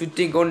ഇങ്ങനെ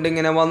ചുറ്റിക്കൊണ്ട്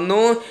ഇങ്ങനെ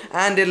വന്നു.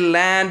 And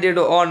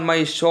landed on my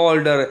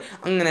shoulder.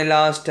 അങ്ങനെ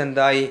ലാസ്റ്റ്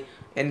എന്തായി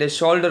എൻ്റെ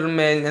ഷോൾഡർ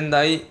മേൽ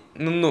എന്തായി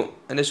നിന്നു.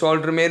 എൻ്റെ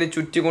ഷോൾഡർ മേൽ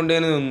ചുറ്റിക്കൊണ്ട്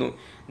തന്നെ നിന്നു.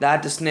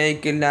 That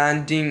snake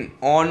landing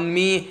on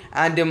me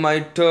and my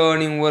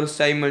turning were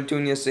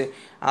simultaneous.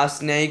 ആ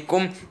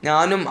സ്നേക്കും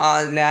ഞാനും ആ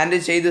ലാൻഡ്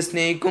ചെയ്ത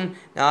സ്നേക്കും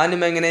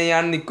ഞാനും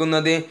എങ്ങനെയാണ്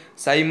നിൽക്കുന്നത്?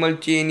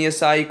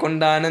 സൈമൾട്ടേനിയസ്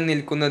ആയിക്കൊണ്ടാണ്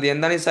നിൽക്കുന്നത്.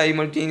 എന്താണ് ഈ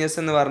സൈമൾട്ടേനിയസ്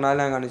എന്ന് പറഞ്ഞാൽ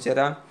ഞാൻ കാണിച്ചു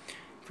തരാം.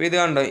 അപ്പോൾ ഇത്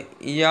കണ്ടോ,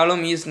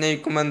 ഇയാളും ഈ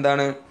സ്നേക്കും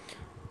എന്താണ്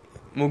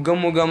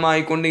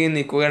മുഖമായിക്കൊണ്ട്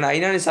നിൽക്കുകയാണ്.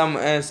 അതിനാണ്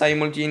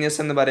സൈമൾട്ടേനിയസ്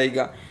എന്ന് പറയുക.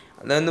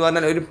 അതെന്ന്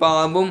പറഞ്ഞാൽ ഒരു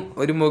പാമ്പും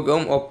ഒരു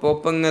മുഖവും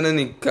ഒപ്പം ഇങ്ങനെ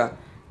നിൽക്കുക.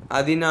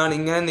 അതിനാണ്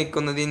ഇങ്ങനെ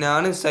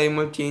നിൽക്കുന്നതിനാണ്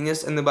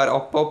സൈമൾട്ടേനിയസ് എന്ന് പറയുക.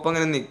 ഒപ്പം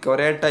ഇങ്ങനെ നിൽക്കുക,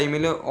 ഒരേ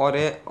ടൈമിൽ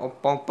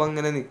ഒപ്പം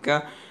ഇങ്ങനെ നിൽക്കുക.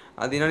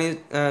 അതിനാണ് ഈ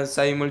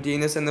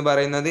സൈമൾട്ടേനിയസ് എന്ന്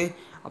പറയുന്നത്.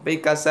 അപ്പോൾ ഈ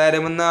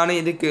കസേരമെന്നാണ്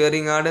ഇത്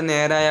കയറിങ്ങാട്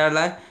നേരെ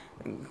അയാളെ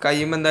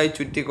കൈമെന്തായി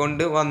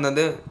ചുറ്റിക്കൊണ്ട്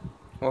വന്നത്.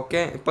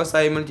 ഓക്കെ, ഇപ്പോൾ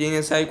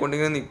സൈമൾട്ടേനിയസ്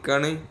ആയിക്കൊണ്ടിങ്ങനെ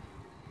നിൽക്കുകയാണ്.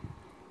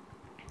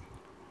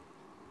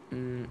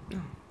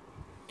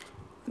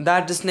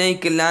 That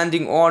snake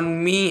landing on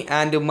me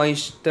and my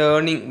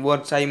turning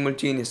were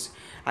simultaneous.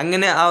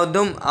 അങ്ങനെ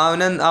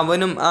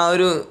അവനും ആ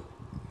ഒരു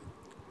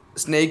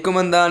സ്നേക്കും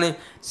എന്താണ്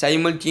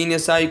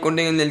സൈമൾട്ടേനിയസ്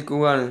ആയിക്കൊണ്ട്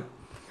നിൽക്കുകയാണ്.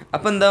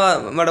 അപ്പം എന്താ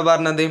ഇവിടെ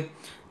പറഞ്ഞത്?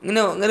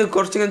 ഇങ്ങനെ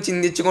കുറച്ചിങ്ങനെ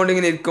ചിന്തിച്ചുകൊണ്ട്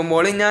ഇങ്ങനെ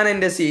ഇരിക്കുമ്പോൾ ഞാൻ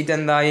എൻ്റെ സീറ്റ്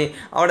എന്തായി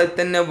അവിടെ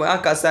തന്നെ ആ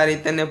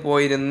കസാരയിൽ തന്നെ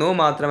പോയിരുന്നു.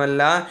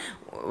 മാത്രമല്ല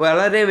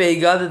വളരെ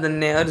വൈകാതെ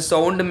തന്നെ ഒരു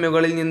സൗണ്ട്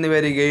മുകളിൽ നിന്ന്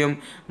വരികയും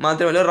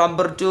മാത്രമല്ല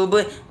റബ്ബർ ട്യൂബ്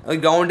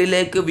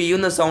ഗ്രൗണ്ടിലേക്ക്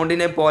വീഴുന്ന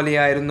സൗണ്ടിനെ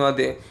പോലെയായിരുന്നു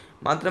അത്.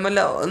 മാത്രമല്ല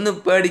ഒന്ന്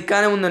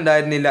പേടിക്കാനും ഒന്നും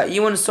ഉണ്ടായിരുന്നില്ല.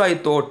 ഈവൻ സോ ഐ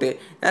തോട്ട്,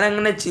 ഞാൻ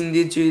അങ്ങനെ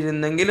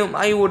ചിന്തിച്ചിരുന്നെങ്കിലും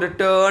ഐ വുഡ്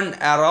ടേൺ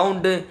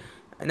അറൗണ്ട്,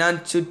 ഞാൻ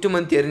ചുറ്റും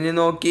തിരിഞ്ഞു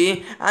നോക്കി.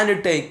 ആൻഡ്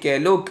ടേക്ക് എ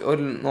ലുക്ക്,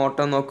 ഒരു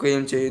നോട്ടം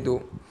നോക്കുകയും ചെയ്തു.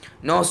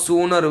 നോ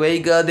സൂണർ,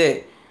 വൈകാതെ,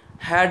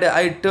 had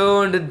I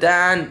turned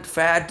than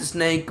fat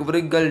snake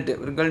വൃഗൾഡ്.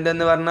 വൃഗൾഡ്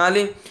എന്ന് പറഞ്ഞാൽ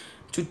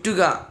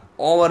ചുറ്റുക.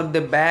 Over the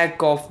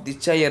back of the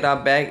chair, ആ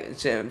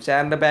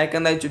ചെയറിൻ്റെ ബാക്ക്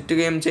എന്തായി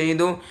ചുറ്റുകയും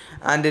ചെയ്തു.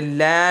 And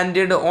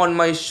landed on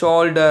my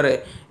shoulder,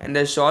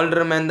 എൻ്റെ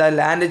ഷോൾഡറും എന്താ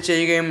ലാൻഡ്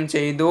ചെയ്യുകയും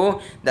ചെയ്തു.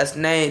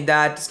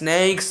 That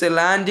snakes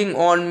landing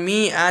on me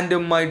and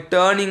my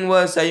turning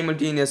were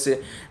സൈമൾട്ടീനിയസ്.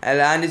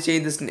 Land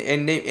ചെയ്ത്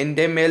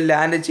എൻ്റെ മേൽ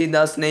ലാൻഡ് ചെയ്ത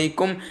ആ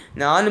സ്നേക്കും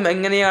ഞാനും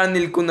എങ്ങനെയാണ്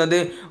നിൽക്കുന്നത്?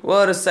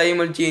 വേറെ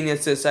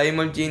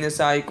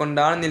സൈമൾട്ടീനിയസ്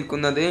ആയിക്കൊണ്ടാണ്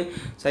നിൽക്കുന്നത്.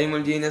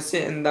 സൈമൾട്ടീനിയസ്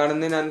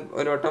എന്താണെന്ന് ഞാൻ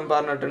ഒരു വട്ടം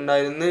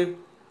പറഞ്ഞിട്ടുണ്ടായിരുന്നു.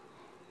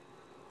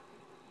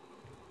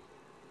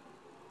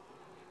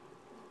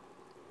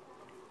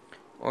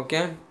 ഓക്കെ,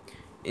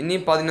 ഇനി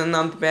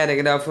 11ാമത്തെ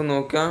പാരഗ്രാഫ്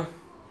നോക്കുക.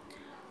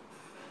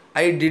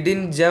 I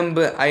didn't jump,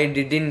 I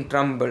didn't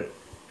tremble,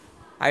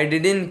 I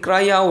didn't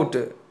cry out,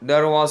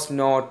 there was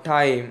no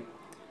time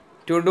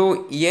to do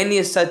any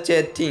such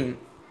a thing.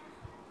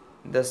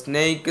 The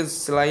snake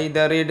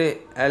slithered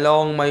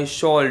along my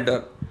shoulder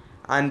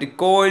and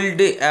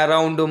coiled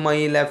around my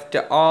left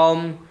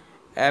arm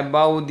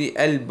above the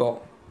elbow.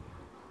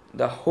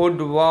 The hood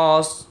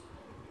was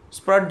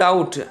spread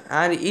out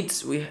and its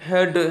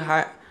head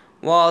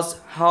was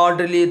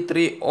hardly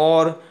 3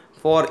 or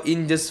 4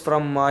 inches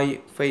from my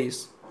face.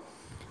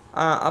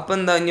 അപ്പം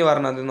എന്താ ഇനി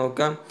പറഞ്ഞത്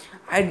നോക്കാം.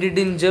 I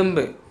didn't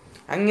jump,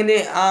 അങ്ങനെ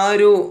ആ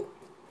ഒരു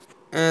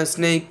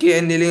snake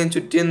എൻ്റെ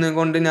ചുറ്റി നിന്ന്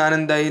കൊണ്ട് ഞാൻ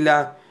എന്തായില്ല,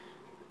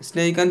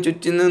 സ്നേഹിക്കാൻ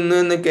ചുറ്റി നിന്ന്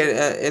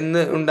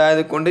എന്ന്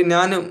ഉണ്ടായത് കൊണ്ട്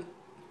ഞാൻ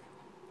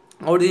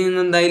അവിടെ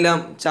നിന്ന് എന്തായില്ല,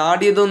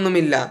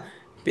 ചാടിയതൊന്നുമില്ല.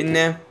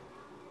 പിന്നെ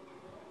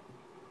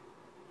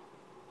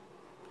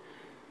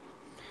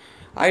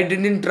ഐ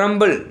ഡിഡിൻ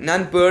ട്രംബിൾ, ഞാൻ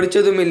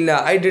പേടിച്ചതുമില്ല.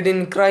 ഐ ഡിഡിൻ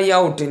ക്രൈ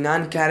ഔട്ട്, ഞാൻ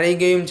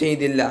കരയുകയും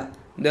ചെയ്തില്ല.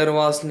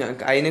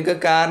 അതിനൊക്കെ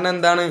കാരണം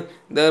എന്താണ്?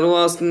 There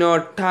was no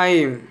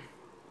time,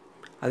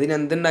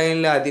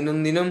 അതിനെന്തുണ്ടായില്ല,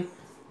 അതിനൊന്നിനും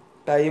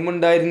time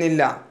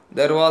ഉണ്ടായിരുന്നില്ല.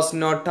 ദർ വാസ്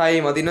നോ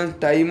ടൈം, അതിനും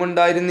ടൈം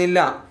ഉണ്ടായിരുന്നില്ല.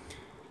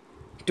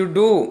 To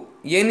do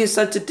any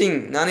such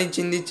thing, ഞാൻ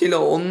ചിന്തിച്ചില്ല,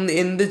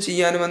 എന്ത്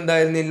ചെയ്യാനും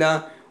എന്തായിരുന്നില്ല,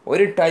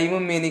 ഒരു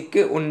ടൈമും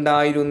എനിക്ക്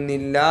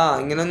ഉണ്ടായിരുന്നില്ല.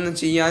 ഇങ്ങനൊന്നും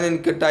ചെയ്യാൻ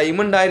എനിക്ക് ടൈം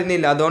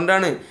ഉണ്ടായിരുന്നില്ല.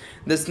 അതുകൊണ്ടാണ്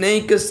the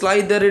snake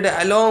സ്ലൈദർഡ്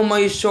along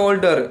my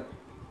shoulder,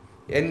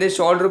 എൻ്റെ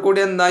ഷോൾഡർ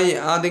കൂടി എന്തായി,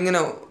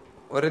 അതിങ്ങനെ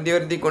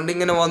ഒരതി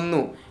കൊണ്ടിങ്ങനെ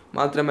വന്നു.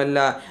 മാത്രമല്ല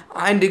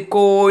and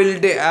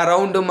coiled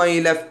around my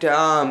left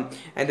arm,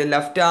 എൻ്റെ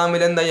ലെഫ്റ്റ്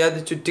ആമിൽ എന്തായി അത്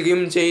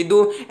ചുറ്റുകയും ചെയ്തു.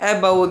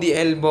 എബവ് ദി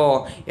എൽബോ,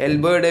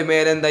 എൽബോയുടെ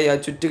മേലെന്തായി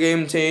അത്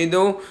ചുറ്റുകയും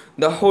ചെയ്തു.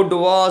 The hood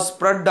was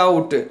spread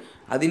out,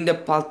 അതിൻ്റെ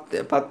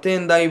പത്ത്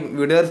എന്തായി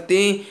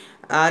വിടർത്തി.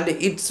 And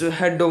it's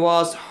head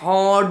was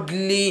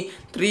hardly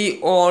 3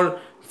 or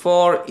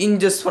 4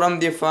 inches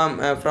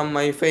from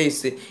my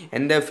face,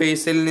 എൻ്റെ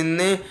ഫേസിൽ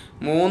നിന്ന്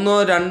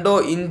 3-2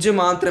 ഇഞ്ച്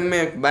മാത്രമേ,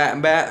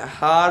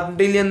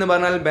 ഹാർഡ്ലി എന്ന്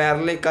പറഞ്ഞാൽ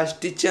ബാരലി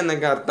കഷ്ടിച്ച്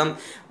എന്നൊക്കെ അർത്ഥം.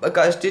 അപ്പോൾ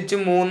കഷ്ടിച്ച്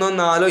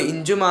 3-4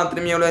 ഇഞ്ച്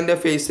മാത്രമേ ഉള്ളൂ എൻ്റെ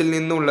ഫേസിൽ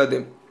നിന്നുള്ളത്.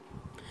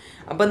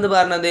 അപ്പം എന്ത്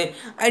പറഞ്ഞത്?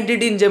 ഐ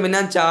ഡിഡിൻ ജമ്പ്,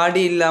 ഞാൻ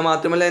ചാടിയില്ല.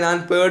 മാത്രമല്ല ഞാൻ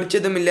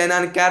പേടിച്ചതുമില്ല,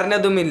 ഞാൻ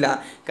കരഞ്ഞതുമില്ല.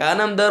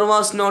 കാരണം ദർ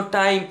വാസ് നോ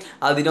ടൈം,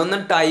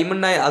 അതിനൊന്നും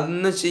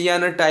അതൊന്നും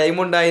ചെയ്യാൻ ടൈം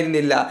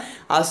ഉണ്ടായിരുന്നില്ല.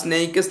 ആ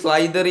സ്നേക്ക്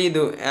സ്ലൈദർ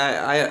ചെയ്തു,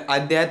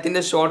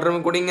 അദ്ദേഹത്തിൻ്റെ ഷോൾഡറിൽ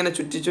കൂടി ഇങ്ങനെ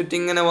ചുറ്റി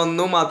ഇങ്ങനെ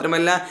വന്നു.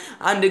 മാത്രമല്ല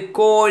and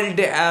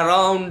called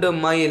around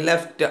my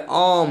left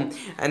arm,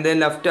 എൻ്റെ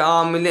ലെഫ്റ്റ്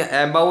ആമിൽ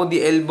എബവ് ദി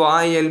എൽബോ,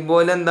 ആ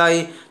എൽബോയിൽ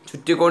എന്തായി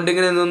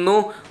ചുറ്റിക്കൊണ്ടിങ്ങനെ നിന്നു.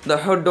 ദ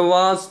ഹുഡ്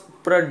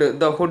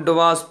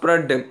വാസ്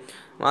സ്പ്രെഡ്,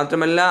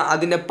 മാത്രമല്ല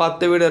അതിൻ്റെ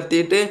 10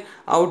 വിടർത്തിയിട്ട്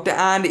out.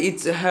 And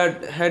it's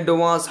head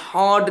was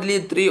hardly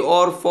 3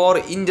 or 4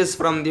 inches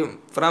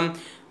from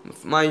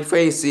my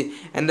face,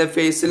 എൻ്റെ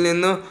ഫേസിൽ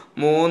നിന്ന്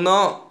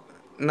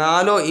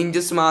 3-4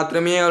 ഇഞ്ചസ്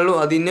മാത്രമേ ഉള്ളൂ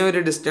അതിന് ഒരു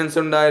ഡിസ്റ്റൻസ്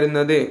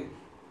ഉണ്ടായിരുന്നത്.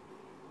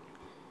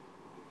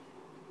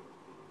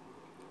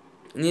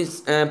 ഇനി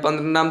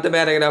 12ാമത്തെ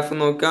പാരഗ്രാഫ്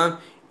നോക്കാം.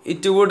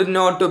 It would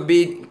not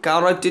be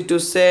correct to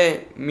say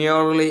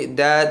merely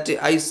that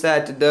I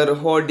sat there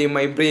holding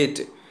my breath.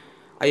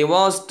 I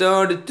was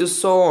stirred to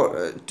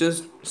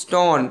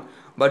stone,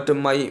 but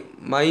my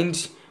mind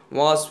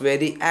was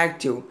very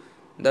active.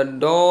 The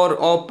door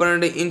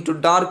opened into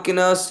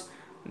darkness.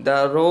 The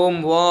room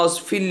was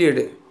filled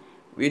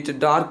with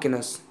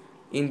darkness.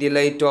 In the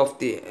light of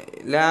the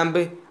lamp,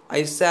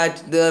 I sat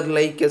there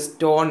like a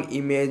stone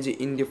image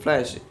in the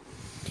flesh.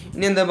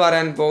 ഇനി എന്താ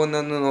പറയാൻ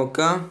പോകുന്നതെന്ന്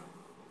നോക്കാം.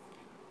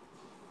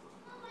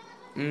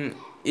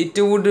 It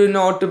would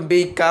not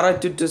be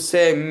correct to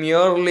say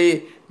merely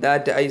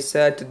that I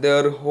sat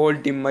there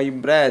holding my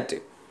breath.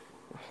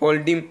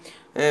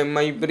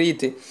 my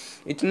breath.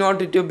 It's not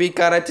to be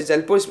correct.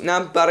 ചിലപ്പോൾ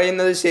ഞാൻ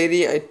പറയുന്നത് ശരി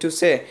to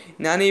say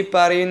ഞാൻ ഈ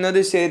പറയുന്നത്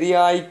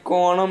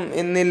ശരിയായിക്കോണം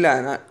എന്നില്ല.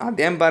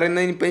 അദ്ദേഹം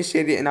പറയുന്നത് ഇപ്പം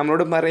ശരി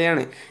നമ്മളോട്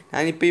പറയാണ്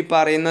ഞാനിപ്പോൾ ഈ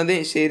പറയുന്നത്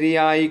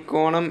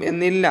ശരിയായിക്കോണം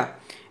എന്നില്ല.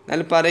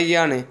 എന്നാൽ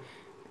പറയുകയാണ്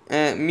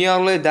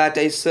merely that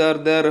I sir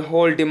there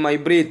hold my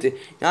breath.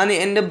 ഞാൻ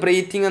എൻ്റെ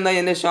ബ്രീത്തിങ് എന്താ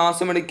എൻ്റെ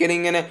ശ്വാസം എടുക്കൽ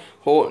ഇങ്ങനെ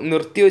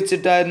നിർത്തി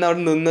വെച്ചിട്ടായിരുന്നു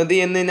അവിടെ നിന്നത്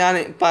എന്ന് ഞാൻ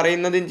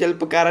പറയുന്നത്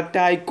ചിലപ്പോൾ കറക്റ്റ്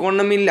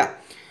ആയിക്കോണമില്ല.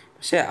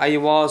 പക്ഷേ I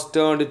was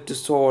turned to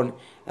stone.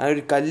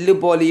 ഞാനൊരു കല്ല്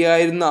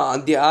പോലെയായിരുന്നു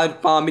ആ ഒരു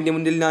പാമ്പിൻ്റെ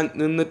മുന്നിൽ ഞാൻ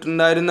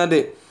നിന്നിട്ടുണ്ടായിരുന്നത്.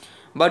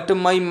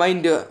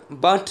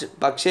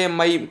 പക്ഷേ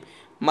my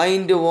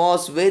mind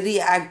was very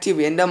active.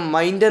 എൻ്റെ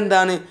മൈൻഡ്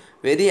എന്താണ്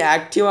വെരി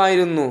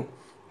ആക്റ്റീവായിരുന്നു,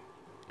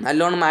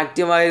 നല്ലോണം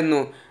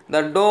ആക്റ്റീവായിരുന്നു.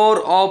 The door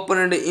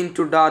opened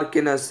into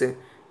darkness.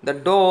 The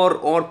door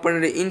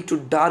opened into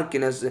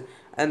darkness.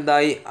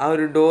 എന്തായി ആ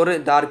ഒരു ഡോറ്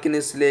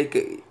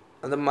ഡാർക്ക്നെസ്സിലേക്ക്,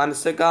 അത്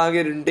മനസ്സൊക്കെ ആകെ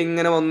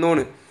ഇരുണ്ടിങ്ങനെ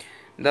വന്നോണ്.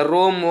 The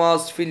room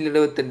was filled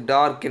with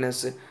darkness.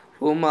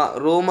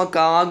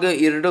 റൂമൊക്കെ ആകെ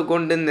ഇരുട്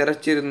കൊണ്ട്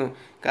നിറച്ചിരുന്നു.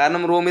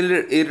 കാരണം റൂമിൽ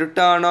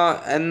ഇരുട്ടാണോ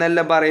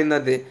എന്നല്ല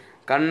പറയുന്നത്,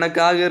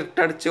 കണ്ണൊക്കെ ആകെ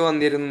ഇരുട്ടടിച്ച്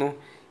വന്നിരുന്നു.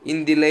 In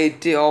the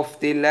light of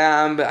the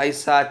lamp I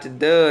sat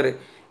there.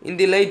 In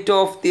the light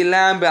of the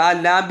lamp, ആ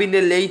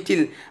ലാമ്പിൻ്റെ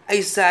ലൈറ്റിൽ I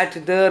sat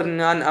there,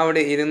 ഞാൻ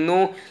അവിടെ ഇരുന്നു.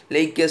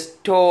 Like a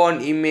stone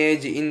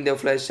image in the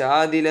flesh.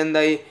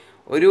 അതിലെന്തായി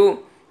ഒരു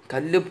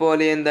കല്ല്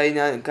പോലെ എന്തായി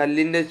ഞാൻ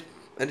കല്ലിൻ്റെ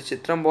ഒരു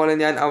ചിത്രം പോലെ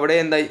ഞാൻ അവിടെ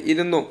എന്തായി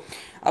ഇരുന്നു.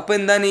 അപ്പോൾ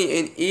എന്താണ്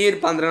ഈ ഒരു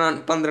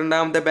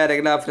 12ാമത്തെ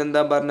പാരഗ്രാഫിൽ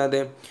എന്താ പറഞ്ഞത്?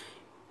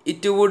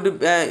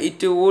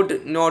 It would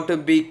not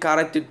be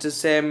correct to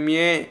say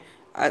may.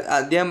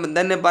 അദ്ദേഹം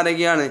തന്നെ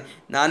പറയുകയാണ്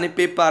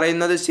ഞാനിപ്പോൾ ഈ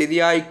പറയുന്നത്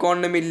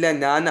ശരിയായിക്കൊണ്ടുമില്ല,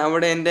 ഞാൻ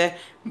അവിടെ എൻ്റെ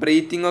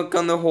ബ്രീത്തിങ് ഒക്കെ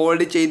ഒന്ന്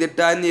ഹോൾഡ്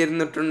ചെയ്തിട്ടായിരുന്നു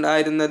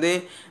ഇരുന്നിട്ടുണ്ടായിരുന്നത്.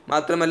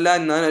 മാത്രമല്ല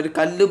ഞാൻ ഒരു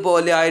കല്ല്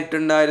പോലെ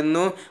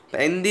ആയിട്ടുണ്ടായിരുന്നു.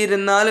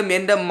 എന്നിരുന്നാലും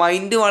എൻ്റെ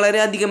മൈൻഡ്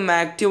വളരെയധികം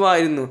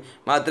ആക്റ്റീവായിരുന്നു.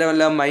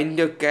 മാത്രമല്ല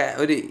മൈൻഡൊക്കെ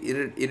ഒരു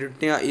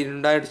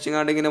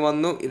ഇരുണ്ടടിച്ചുകൊണ്ട് ഇങ്ങനെ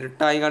വന്നു,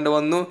 ഇരുട്ടായി കണ്ട്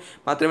വന്നു.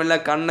 മാത്രമല്ല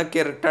കണ്ണൊക്കെ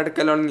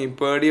ഇരുട്ടടക്കൽ തുടങ്ങി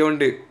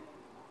പേടിയോണ്ട്.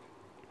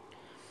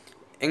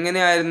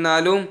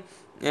 എങ്ങനെയായിരുന്നാലും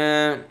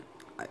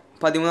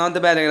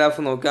 13ാമത്തെ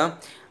പാരഗ്രാഫ് നോക്കാം.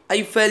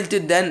 I felt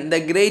then the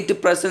great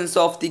presence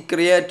of the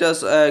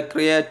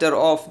creator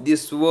of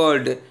this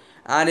world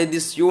and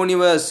this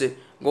universe.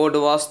 God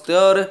was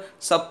there.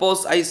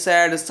 Suppose I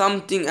said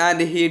something and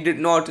he did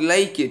not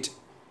like it.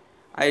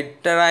 I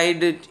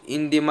tried it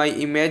in my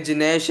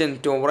imagination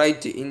to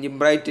write in the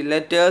bright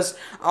letters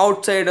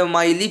outside of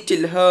my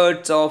little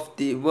hearts of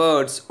the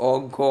words, "Oh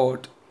God."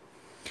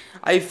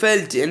 I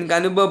felt എനിക്ക്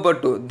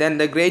അനുഭവപ്പെട്ടു then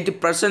the great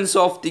presence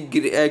of the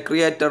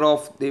creator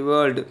of the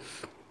world.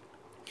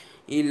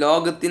 ഈ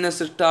ലോകത്തിൻ്റെ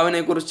സൃഷ്ടാവിനെ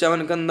കുറിച്ച്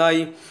അവനക്ക്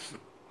എന്തായി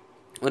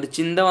ഒരു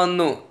ചിന്ത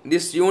വന്നു.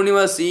 ദിസ്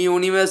യൂണിവേഴ്സ്, ഈ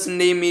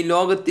യൂണിവേഴ്സിൻ്റെയും ഈ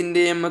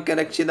ലോകത്തിൻ്റെയും ഒക്കെ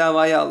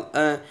രക്ഷിതാവായ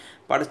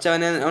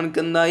പഠിച്ചവനെ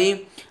അവനക്ക് എന്തായി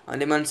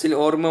അവൻ്റെ മനസ്സിൽ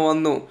ഓർമ്മ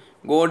വന്നു.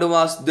 ഗോഡ്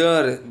വാസ്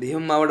ദർ,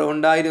 ദൈവം അവിടെ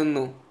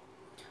ഉണ്ടായിരുന്നു.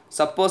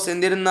 സപ്പോസ്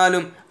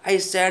എന്നിരുന്നാലും ഐ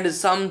സാഡ്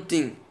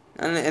സംതിങ്,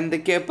 ഞാൻ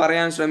എന്തൊക്കെ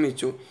പറയാൻ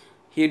ശ്രമിച്ചു.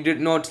 He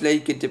did not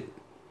like it.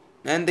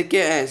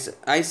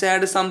 I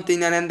sad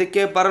something, ഞാൻ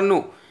എന്തൊക്കെ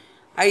പറഞ്ഞു.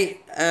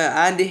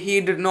 And he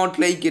did not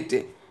like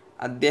it,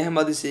 അദ്ദേഹം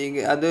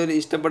അതൊരു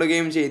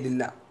ഇഷ്ടപ്പെടുകയും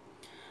ചെയ്തില്ല.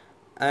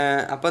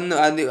 അപ്പം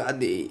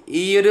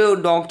ഈ ഒരു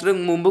ഡോക്ടർ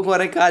മുമ്പ്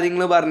കുറേ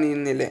കാര്യങ്ങൾ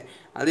പറഞ്ഞിരുന്നില്ലേ,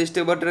 അത്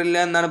ഇഷ്ടപ്പെട്ടില്ല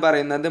എന്നാണ്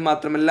പറയുന്നത്.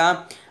 മാത്രമല്ല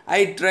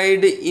I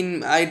tried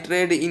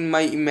in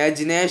my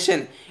imagination,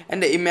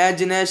 എൻ്റെ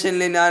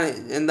ഇമാജിനേഷനിൽ ഞാൻ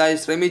എന്തായി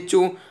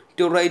ശ്രമിച്ചു.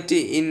 To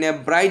right in A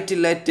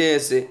bright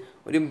letters,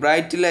 ഒരു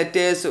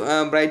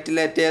ബ്രൈറ്റ്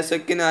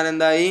ലെറ്റേഴ്സൊക്കെ ഞാൻ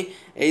എന്തായി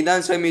എഴുതാൻ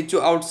ശ്രമിച്ചു.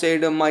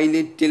 ഔട്ട്സൈഡ് മൈ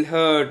ലിറ്റിൽ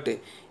ഹേർട്ട്,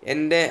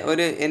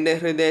 എൻ്റെ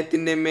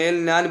ഹൃദയത്തിൻ്റെ മേൽ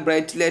ഞാൻ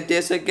ബ്രൈറ്റ്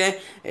ലെറ്റേഴ്സൊക്കെ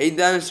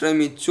എഴുതാൻ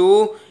ശ്രമിച്ചു.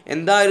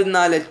 എന്തായിരുന്നു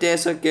ആ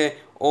ലെറ്റേഴ്സൊക്കെ?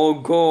 ഓ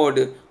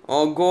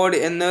ഗോഡ്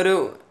എന്നൊരു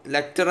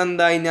ലെറ്റർ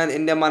എന്തായി ഞാൻ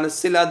എൻ്റെ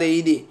മനസ്സിൽ അത്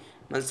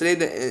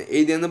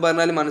എഴുതിയെന്ന്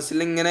പറഞ്ഞാൽ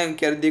മനസ്സിലിങ്ങനെ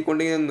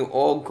കരുതിക്കൊണ്ടിരുന്നു.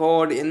 ഓ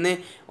ഗോഡ് എന്ന്,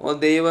 ഓ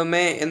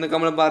ദൈവമേ എന്നൊക്കെ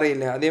നമ്മൾ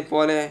പറയില്ല,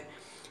 അതേപോലെ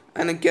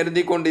അങ്ങനെ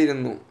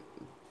കരുതിക്കൊണ്ടിരുന്നു.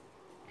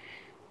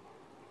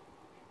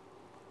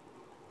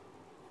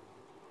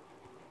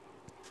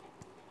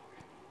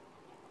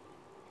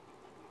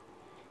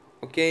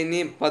 ഓക്കെ, ഇനി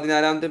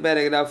 14ാമത്തെ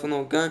പാരഗ്രാഫ്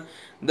നോക്കാം.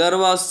 There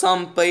was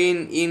some pain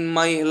in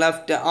my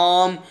left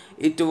arm.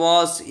 It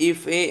was if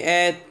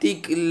a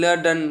thick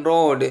leaden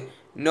rod,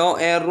 no,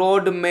 a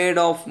rod made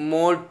of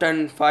molten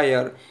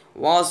fire,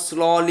 was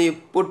slowly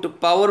put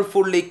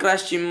powerfully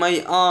crushing my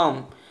arm.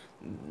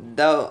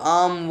 The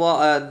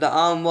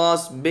arm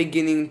was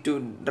beginning to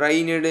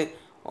drain it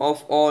of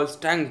all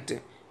strength.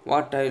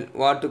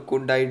 What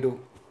could I do?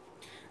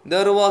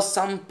 There was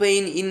some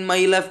pain in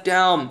my left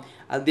arm.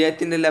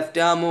 അദ്ദേഹത്തിൻ്റെ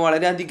left arm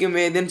വളരെയധികം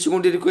വേദനിച്ചു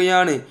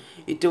കൊണ്ടിരിക്കുകയാണ്.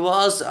 It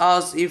was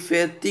as if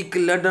A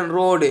thick leaden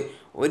road,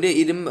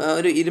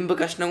 ഒരു ഇരുമ്പ്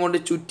കഷ്ണം കൊണ്ട്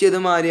ചുറ്റിയത്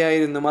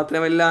മാതിരിയായിരുന്നു.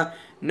 മാത്രമല്ല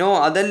no,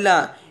 അതല്ല,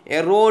 A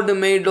road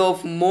made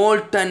of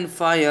molten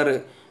fire,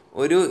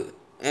 ഒരു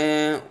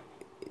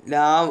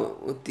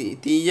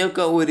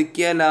തീയൊക്കെ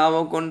ഉരുക്കിയ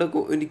ലാവ കൊണ്ട്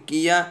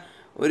ഉരുക്കിയ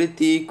ഒരു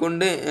തീ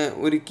കൊണ്ട്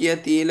ഉരുക്കിയ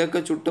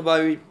തീയിലൊക്കെ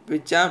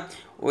ചുട്ടുപാവിപ്പിച്ച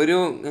ഒരു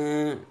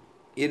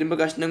ഇരുമ്പ്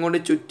കഷ്ണം കൊണ്ട്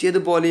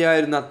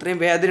ചുറ്റിയതുപോലെയായിരുന്നു. അത്രയും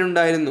വേദന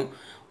ഉണ്ടായിരുന്നു.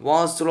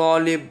 Was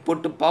slowly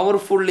puttu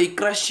powerfully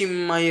crushing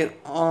my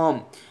ആം.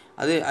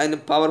 അതിന്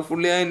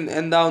പവർഫുള്ളി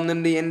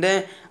എന്താവുന്നുണ്ട്, എൻ്റെ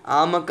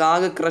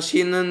ആമക്കാകെ ക്രഷ്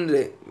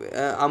ചെയ്യുന്നുണ്ട്,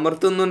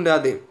 അമർത്തുന്നുണ്ട്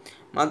അത്.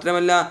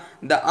 മാത്രമല്ല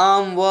ദ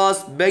ആം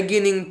വാസ്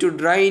ബെഗിനിങ് ടു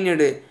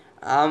ഡ്രൈനഡ്.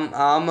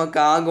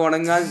 ആമക്കാകെ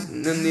ഉണങ്ങാൻ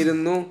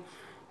നിന്നിരുന്നു.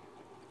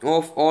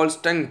 ഓഫ് ഓൾ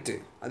സ്ട്രെങ്ത്,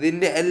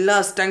 അതിൻ്റെ എല്ലാ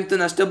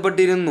സ്ട്രെങ്ത്തും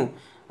നഷ്ടപ്പെട്ടിരുന്നു.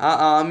 ആ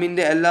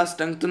ആമിൻ്റെ എല്ലാ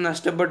സ്ട്രെങ്ത്തും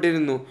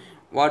നഷ്ടപ്പെട്ടിരുന്നു.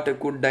 വാട്ട്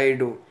കുഡ് ഐ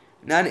ഡു,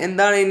 ഞാൻ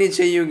എന്താണ് ഇനി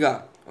ചെയ്യുക?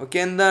 ഓക്കെ,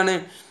 എന്താണ്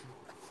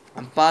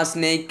അപ്പോൾ ആ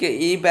സ്നേക്ക്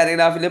ഈ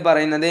പാരഗ്രാഫിൽ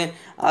പറയുന്നത്,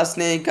 ആ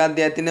സ്നേക്ക്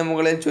അദ്ദേഹത്തിൻ്റെ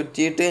മുകളിൽ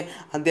ചുറ്റിയിട്ട്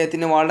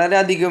അദ്ദേഹത്തിന്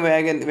വളരെയധികം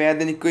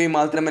വേദനിക്കുകയും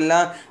മാത്രമല്ല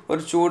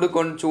ഒരു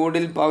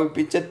ചൂടിൽ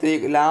പവിപ്പിച്ച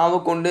ലാവ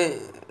കൊണ്ട്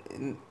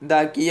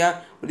ഇതാക്കിയ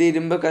ഒരു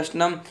ഇരുമ്പ്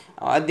കഷ്ണം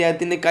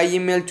അദ്ദേഹത്തിൻ്റെ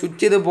കൈമേൽ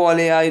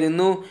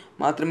ചുറ്റിയതുപോലെയായിരുന്നു.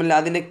 മാത്രമല്ല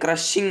അതിൻ്റെ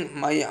ക്രഷിങ്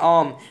മൈ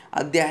ആം,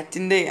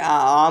 അദ്ദേഹത്തിൻ്റെ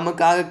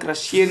ആമക്കാകെ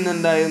ക്രഷ്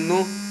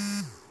ചെയ്യുന്നുണ്ടായിരുന്നു.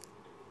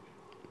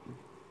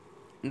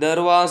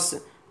 There was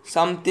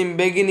something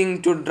beginning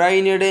to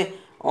drain it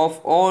of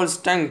all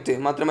strength.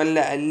 മാത്രമല്ല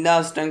എല്ലാ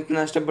strength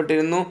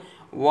നഷ്ടപ്പെട്ടിരുന്നു.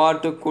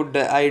 What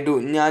could I do,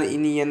 ഞാൻ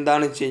ഇനി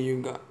എന്താണ്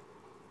ചെയ്യുക?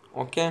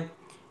 ഓക്കെ,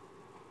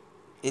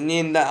 ഇനി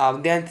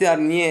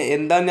അദ്ദേഹത്തിന്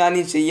എന്താ ഞാൻ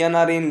ഈ ചെയ്യാൻ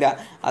അറിയില്ല.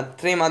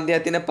 അത്രയും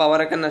അദ്ദേഹത്തിൻ്റെ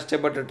പവറൊക്കെ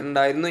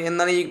നഷ്ടപ്പെട്ടിട്ടുണ്ടായിരുന്നു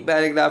എന്നാണ് ഈ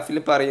പാരഗ്രാഫിൽ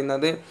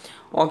പറയുന്നത്.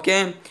 ഓക്കെ,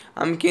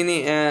 നമുക്കിനി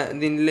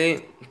ഇതിൽ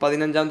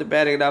 15ാമത്തെ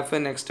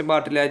പാരഗ്രാഫ് നെക്സ്റ്റ്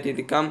പാർട്ടിലായിട്ട്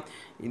ഇരിക്കാം.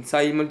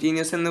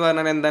 സൈമൾട്ടീനിയസ് എന്ന്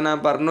പറഞ്ഞാൽ എന്താണ്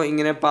പറഞ്ഞു,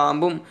 ഇങ്ങനെ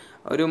പാമ്പും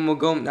ഒരു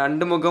മുഖവും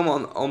രണ്ട് മുഖം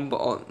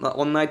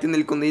ഒന്നായിട്ട്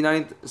നിൽക്കുന്നതിനാണ്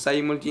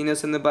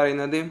സൈമൾട്ടീനിയസ് എന്ന്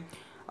പറയുന്നത്.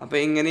 അപ്പോൾ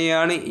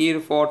ഇങ്ങനെയാണ് ഈ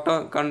ഒരു ഫോട്ടോ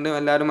കണ്ട്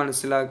എല്ലാവരും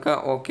മനസ്സിലാക്കുക.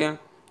 Okay,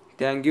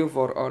 thank you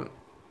for all.